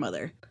just like her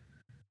mother.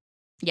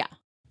 Yeah.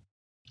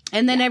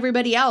 And then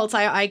everybody else,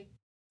 I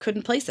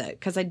couldn't place it,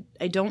 because I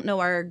don't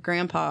know our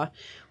grandpa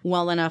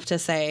well enough to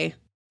say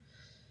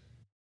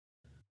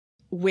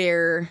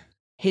where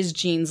his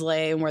genes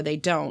lay and where they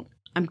don't.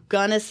 I'm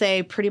gonna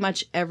say pretty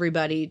much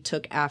everybody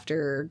took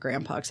after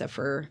grandpa except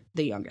for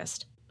the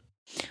youngest.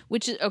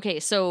 Which is, okay,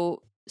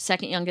 so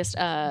second youngest,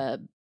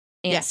 Aunt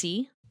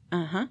C.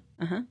 Uh-huh.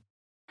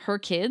 Her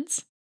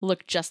kids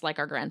look just like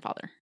our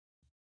grandfather.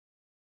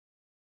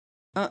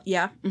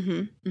 Yeah.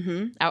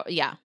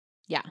 Yeah.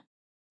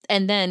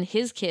 And then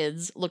his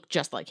kids look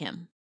just like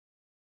him.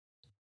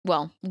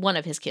 Well, one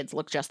of his kids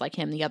looked just like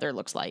him. The other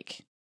looks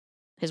like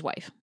his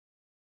wife.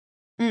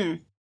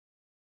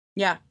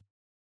 Yeah.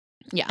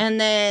 Yeah. And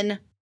then,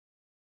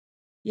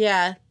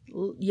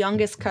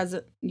 youngest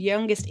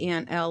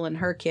Aunt Elle and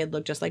her kid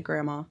look just like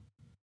grandma.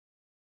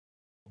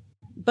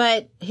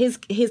 But their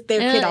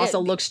kid also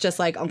looks just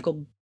like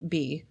Uncle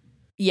B.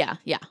 Yeah.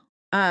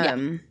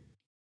 And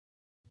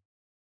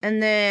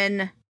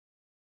then,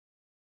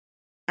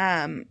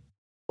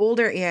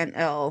 older Aunt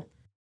Elle,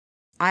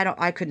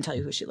 I couldn't tell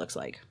you who she looks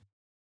like.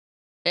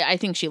 I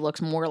think she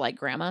looks more like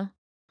grandma,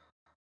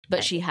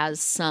 but she has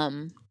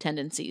some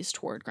tendencies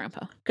toward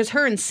grandpa. Because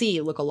her and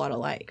C look a lot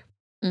alike.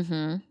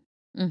 Mm-hmm.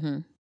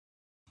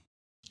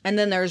 And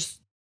then there's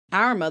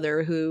our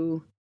mother,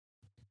 who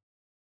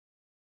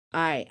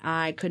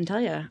I couldn't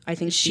tell you. I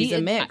think she's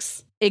a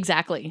mix.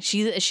 Exactly.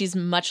 She's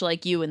much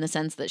like you in the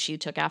sense that she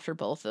took after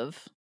both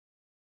of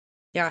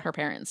her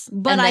parents.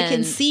 But I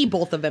can see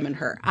both of them in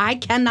her. I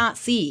cannot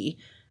see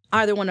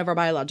either one of our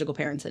biological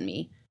parents in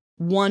me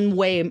one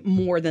way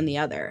more than the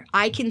other.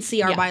 I can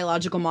see our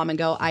biological mom and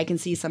go, I can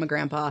see some of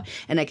grandpa,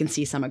 and I can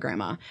see some of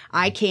grandma.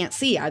 I can't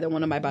see either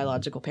one of my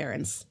biological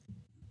parents.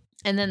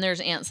 And then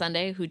there's Aunt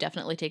Sunday, who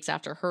definitely takes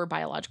after her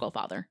biological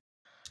father.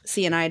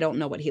 See, and I don't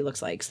know what he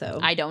looks like, so.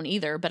 I don't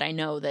either, but I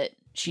know that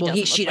she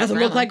doesn't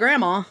look like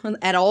grandma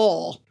at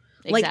all.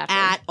 Exactly. Like,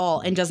 at all.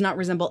 And does not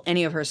resemble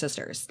any of her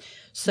sisters.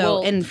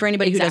 So, and for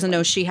anybody who doesn't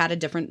know, she had a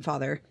different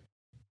father.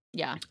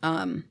 Yeah.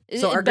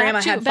 So our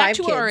grandma had 5 back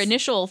to kids. our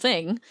initial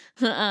thing.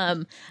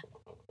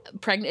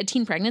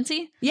 Teen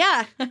pregnancy.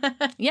 Yeah.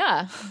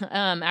 Yeah.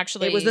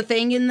 Actually, It was the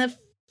thing in the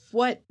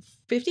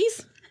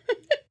 50s?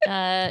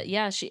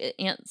 Yeah.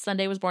 Aunt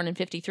Sunday was born in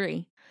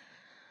 1953.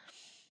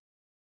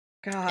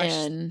 Gosh,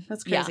 and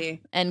that's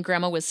crazy. Yeah, and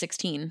Grandma was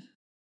 16.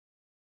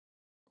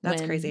 That's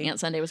when crazy. Aunt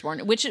Sunday was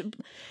born, which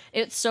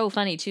it's so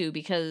funny too,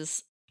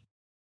 because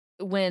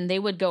when they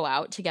would go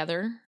out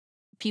together,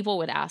 people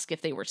would ask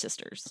if they were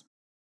sisters.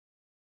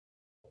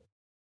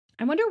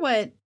 I wonder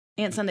what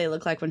Aunt Sunday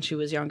looked like when she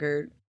was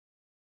younger.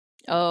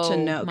 Oh, to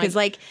know, because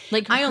like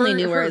I only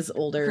knew her as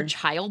older. Her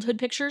childhood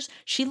pictures,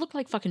 she looked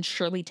like fucking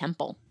Shirley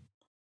Temple.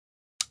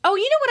 Oh,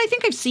 you know what? I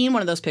think I've seen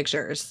one of those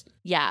pictures.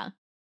 Yeah,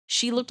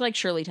 she looked like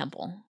Shirley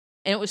Temple,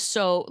 and it was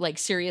so like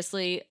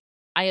seriously.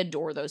 I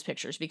adore those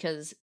pictures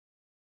because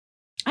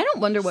I don't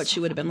wonder what she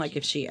would have been like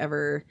if she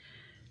ever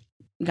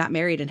got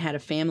married and had a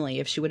family.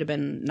 If she would have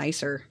been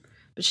nicer,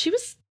 but she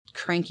was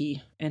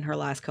cranky in her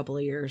last couple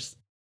of years,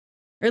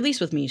 or at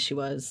least with me, she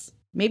was.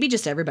 Maybe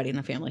just everybody in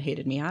the family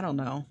hated me. I don't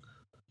know.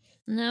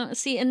 No,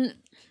 see, and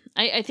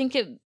I think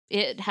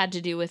it had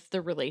to do with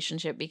the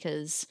relationship,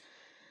 because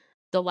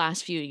the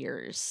last few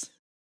years,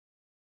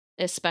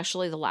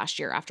 especially the last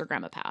year after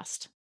Grandma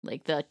passed,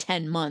 like the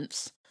 10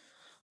 months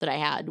that I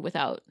had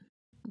without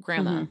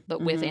Grandma,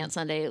 but with Aunt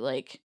Sunday,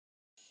 like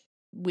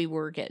we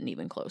were getting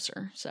even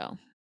closer. So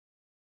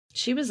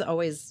I was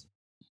always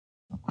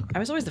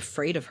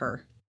afraid of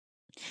her.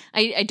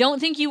 I don't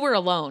think you were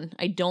alone.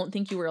 I don't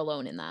think you were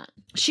alone in that.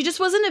 She just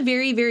wasn't a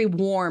very, very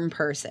warm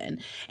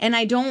person. And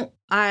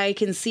I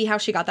can see how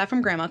she got that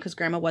from Grandma, because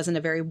Grandma wasn't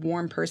a very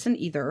warm person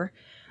either.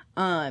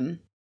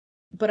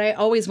 But I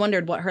always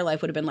wondered what her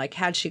life would have been like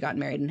had she gotten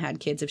married and had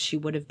kids, if she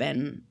would have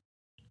been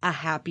a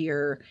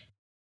happier,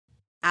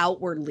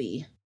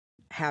 outwardly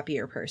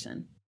happier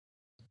person.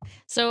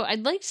 So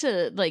I'd like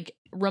to like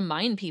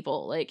remind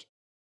people, like,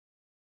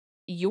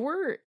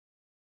 your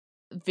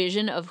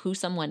vision of who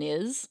someone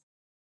is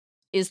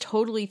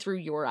totally through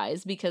your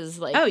eyes, because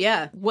like, oh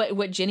yeah,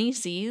 what Ginny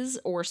sees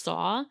or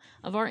saw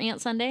of our Aunt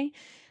Sunday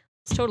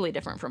is totally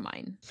different from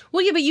mine.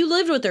 Well, yeah, but you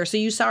lived with her, so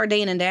you saw her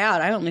day in and day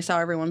out. I only saw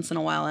her every once in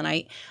a while, and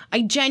I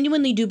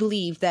genuinely do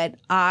believe that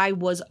I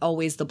was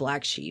always the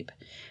black sheep.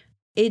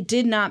 It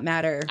did not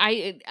matter.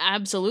 I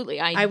was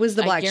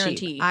the black sheep.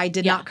 sheep. I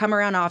did not come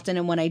around often,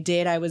 and when I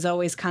did, I was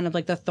always kind of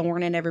like the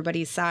thorn in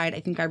everybody's side.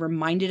 I think I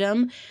reminded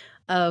them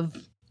of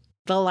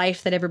the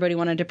life that everybody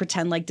wanted to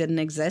pretend like didn't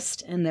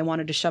exist, and they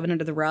wanted to shove it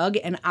under the rug,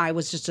 and I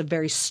was just a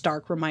very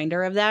stark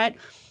reminder of that.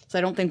 So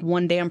I don't think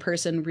one damn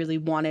person really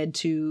wanted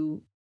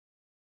to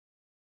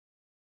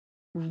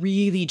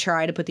really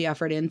try to put the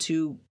effort in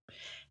to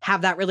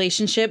have that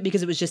relationship,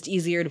 because it was just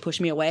easier to push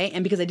me away,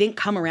 and because I didn't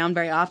come around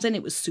very often,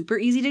 it was super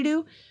easy to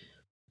do.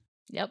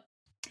 Yep.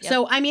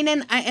 So I mean,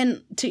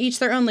 and to each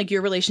their own. Like,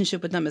 your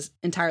relationship with them is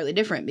entirely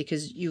different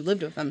because you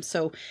lived with them.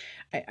 So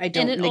I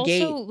don't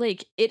negate. Also,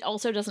 like, it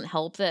also doesn't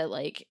help that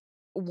like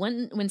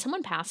when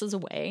someone passes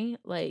away,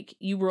 like,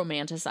 you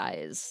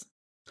romanticize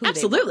who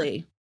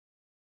Absolutely.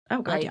 They were.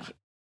 Oh god, like, yeah.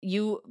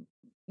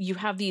 You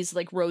have these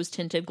like rose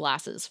tinted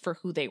glasses for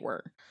who they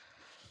were.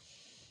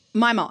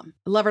 My mom,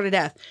 love her to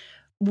death,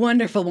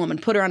 wonderful woman,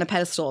 put her on a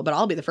pedestal. But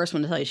I'll be the first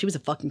one to tell you, she was a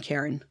fucking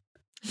Karen.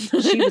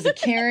 She was a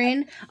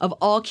Karen of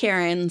all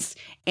Karens,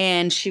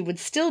 and she would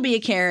still be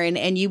a Karen,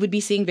 and you would be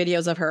seeing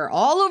videos of her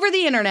all over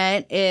the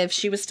internet if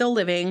she was still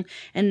living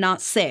and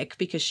not sick,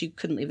 because she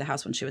couldn't leave the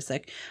house when she was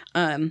sick.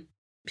 We'd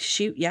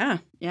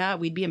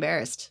be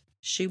embarrassed.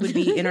 She would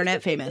be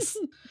internet famous,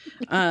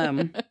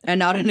 and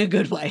not in a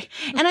good way.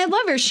 And I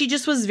love her. She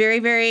just was very,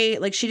 very,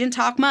 like, she didn't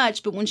talk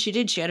much, but when she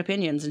did, she had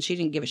opinions, and she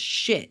didn't give a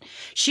shit.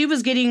 She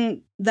was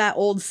getting that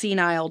old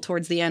senile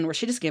towards the end where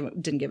she just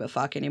didn't give a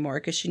fuck anymore,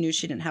 because she knew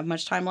she didn't have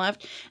much time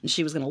left, and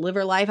she was going to live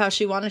her life how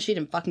she wanted. She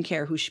didn't fucking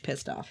care who she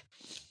pissed off.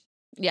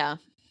 Yeah.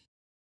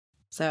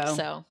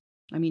 So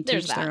I mean, to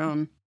each their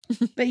own.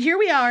 But here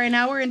we are, and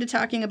now we're into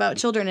talking about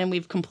children, and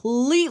we've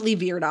completely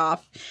veered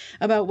off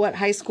about what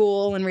high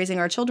school and raising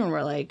our children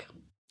were like.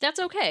 That's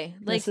okay.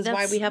 Like, this is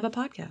why we have a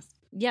podcast.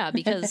 Yeah,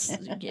 because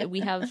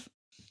we have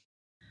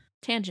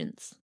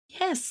tangents.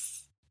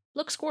 Yes.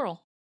 Look,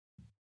 squirrel.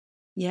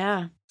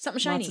 Yeah.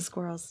 Something shiny. Lots of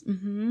squirrels.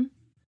 Mm-hmm.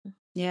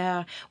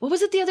 Yeah. What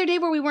was it the other day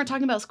where we weren't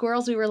talking about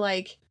squirrels? We were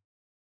like,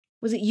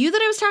 was it you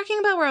that I was talking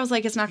about, where I was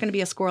like, it's not going to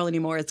be a squirrel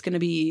anymore. It's going to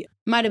be,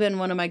 might have been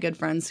one of my good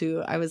friends who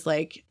I was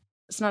like,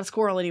 it's not a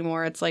squirrel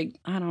anymore. It's like,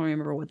 I don't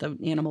remember what the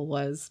animal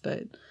was,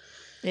 but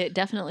it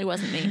definitely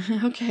wasn't me.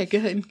 Okay,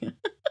 good.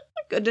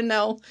 Good to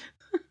know.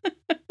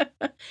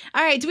 All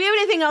right. Do we have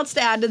anything else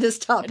to add to this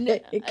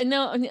topic?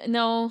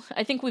 No.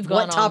 I think we've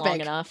gone on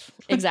long enough.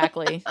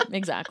 Exactly.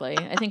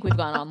 I think we've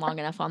gone on long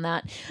enough on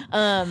that.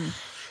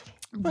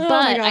 But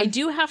I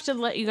do have to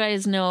let you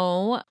guys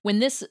know, when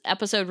this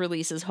episode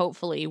releases,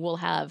 hopefully we'll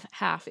have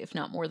half, if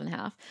not more than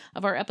half,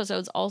 of our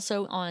episodes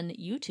also on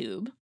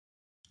YouTube.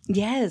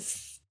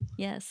 Yes,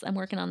 I'm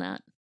working on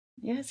that.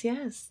 Yes.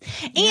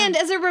 And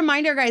as a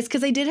reminder, guys,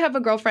 because I did have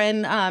a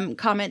girlfriend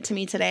comment to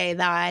me today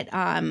that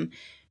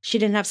she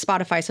didn't have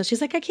Spotify. So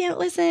she's like, I can't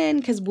listen.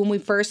 Because when we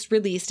first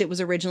released, it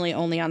was originally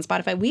only on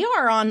Spotify. We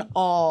are on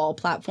all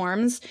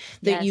platforms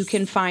that you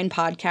can find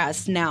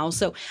podcasts now.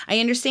 So I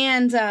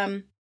understand,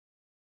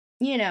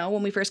 you know,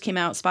 when we first came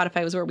out,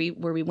 Spotify was where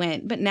we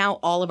went. But now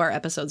all of our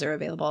episodes are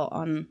available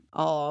on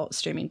all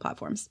streaming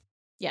platforms.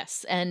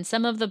 Yes, and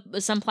some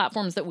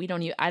platforms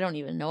that I don't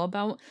even know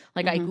about.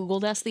 Like I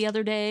Googled us the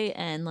other day,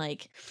 and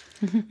like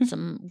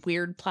some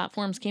weird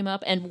platforms came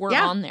up, and we're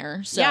on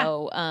there.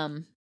 So,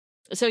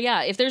 so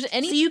yeah, if there's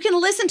any, so you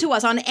can listen to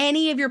us on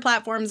any of your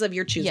platforms of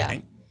your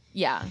choosing.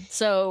 Yeah.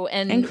 So,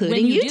 and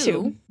including when you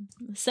YouTube,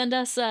 send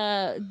us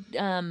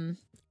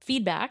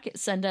feedback.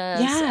 Send us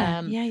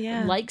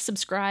like,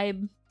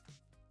 subscribe.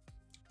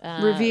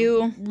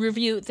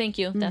 Review. Thank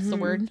you. That's the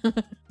word.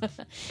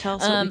 Tell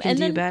us what we can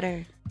do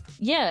better.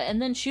 Yeah,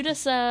 and then shoot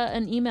us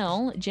an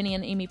email,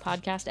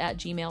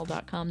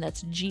 ginnyandamypodcast@gmail.com.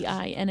 That's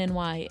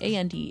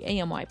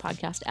GINNYANDAMY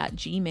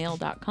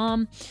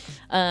podcast@gmail.com.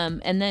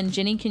 And then,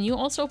 Ginny, can you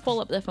also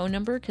pull up the phone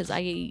number? Because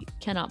I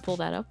cannot pull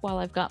that up while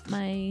I've got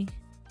my...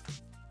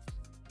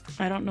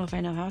 I don't know if I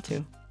know how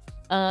to.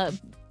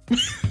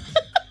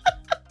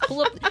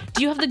 Pull up...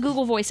 Do you have the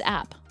Google Voice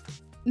app?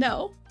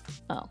 No.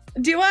 Oh.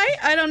 Do I?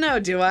 I don't know.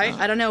 Do I?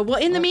 I don't know.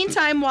 Well, in the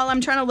meantime, while I'm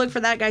trying to look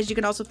for that, guys, you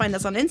can also find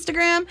us on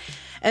Instagram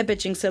at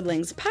Bitching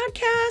Siblings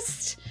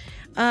Podcast.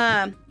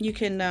 You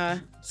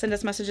can send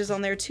us messages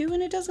on there too,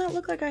 and it does not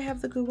look like I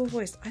have the Google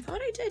Voice. I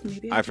thought I did.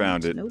 Maybe I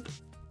found it. Nope.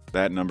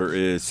 That number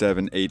is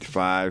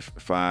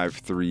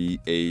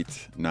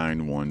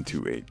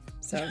 785-538-9128.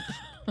 So,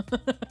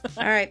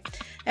 all right,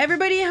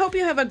 everybody. I hope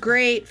you have a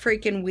great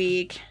freaking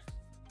week.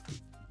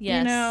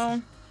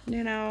 Yes.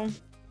 You know.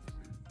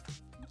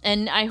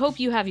 And I hope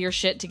you have your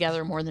shit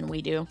together more than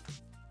we do.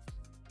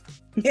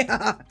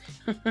 Yeah.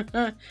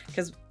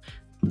 Because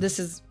this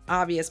is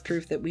obvious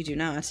proof that we do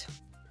not.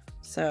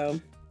 So,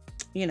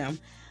 you know.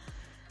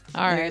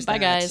 All right. Bye,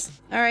 guys.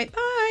 All right.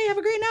 Bye. Have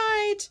a great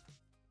night.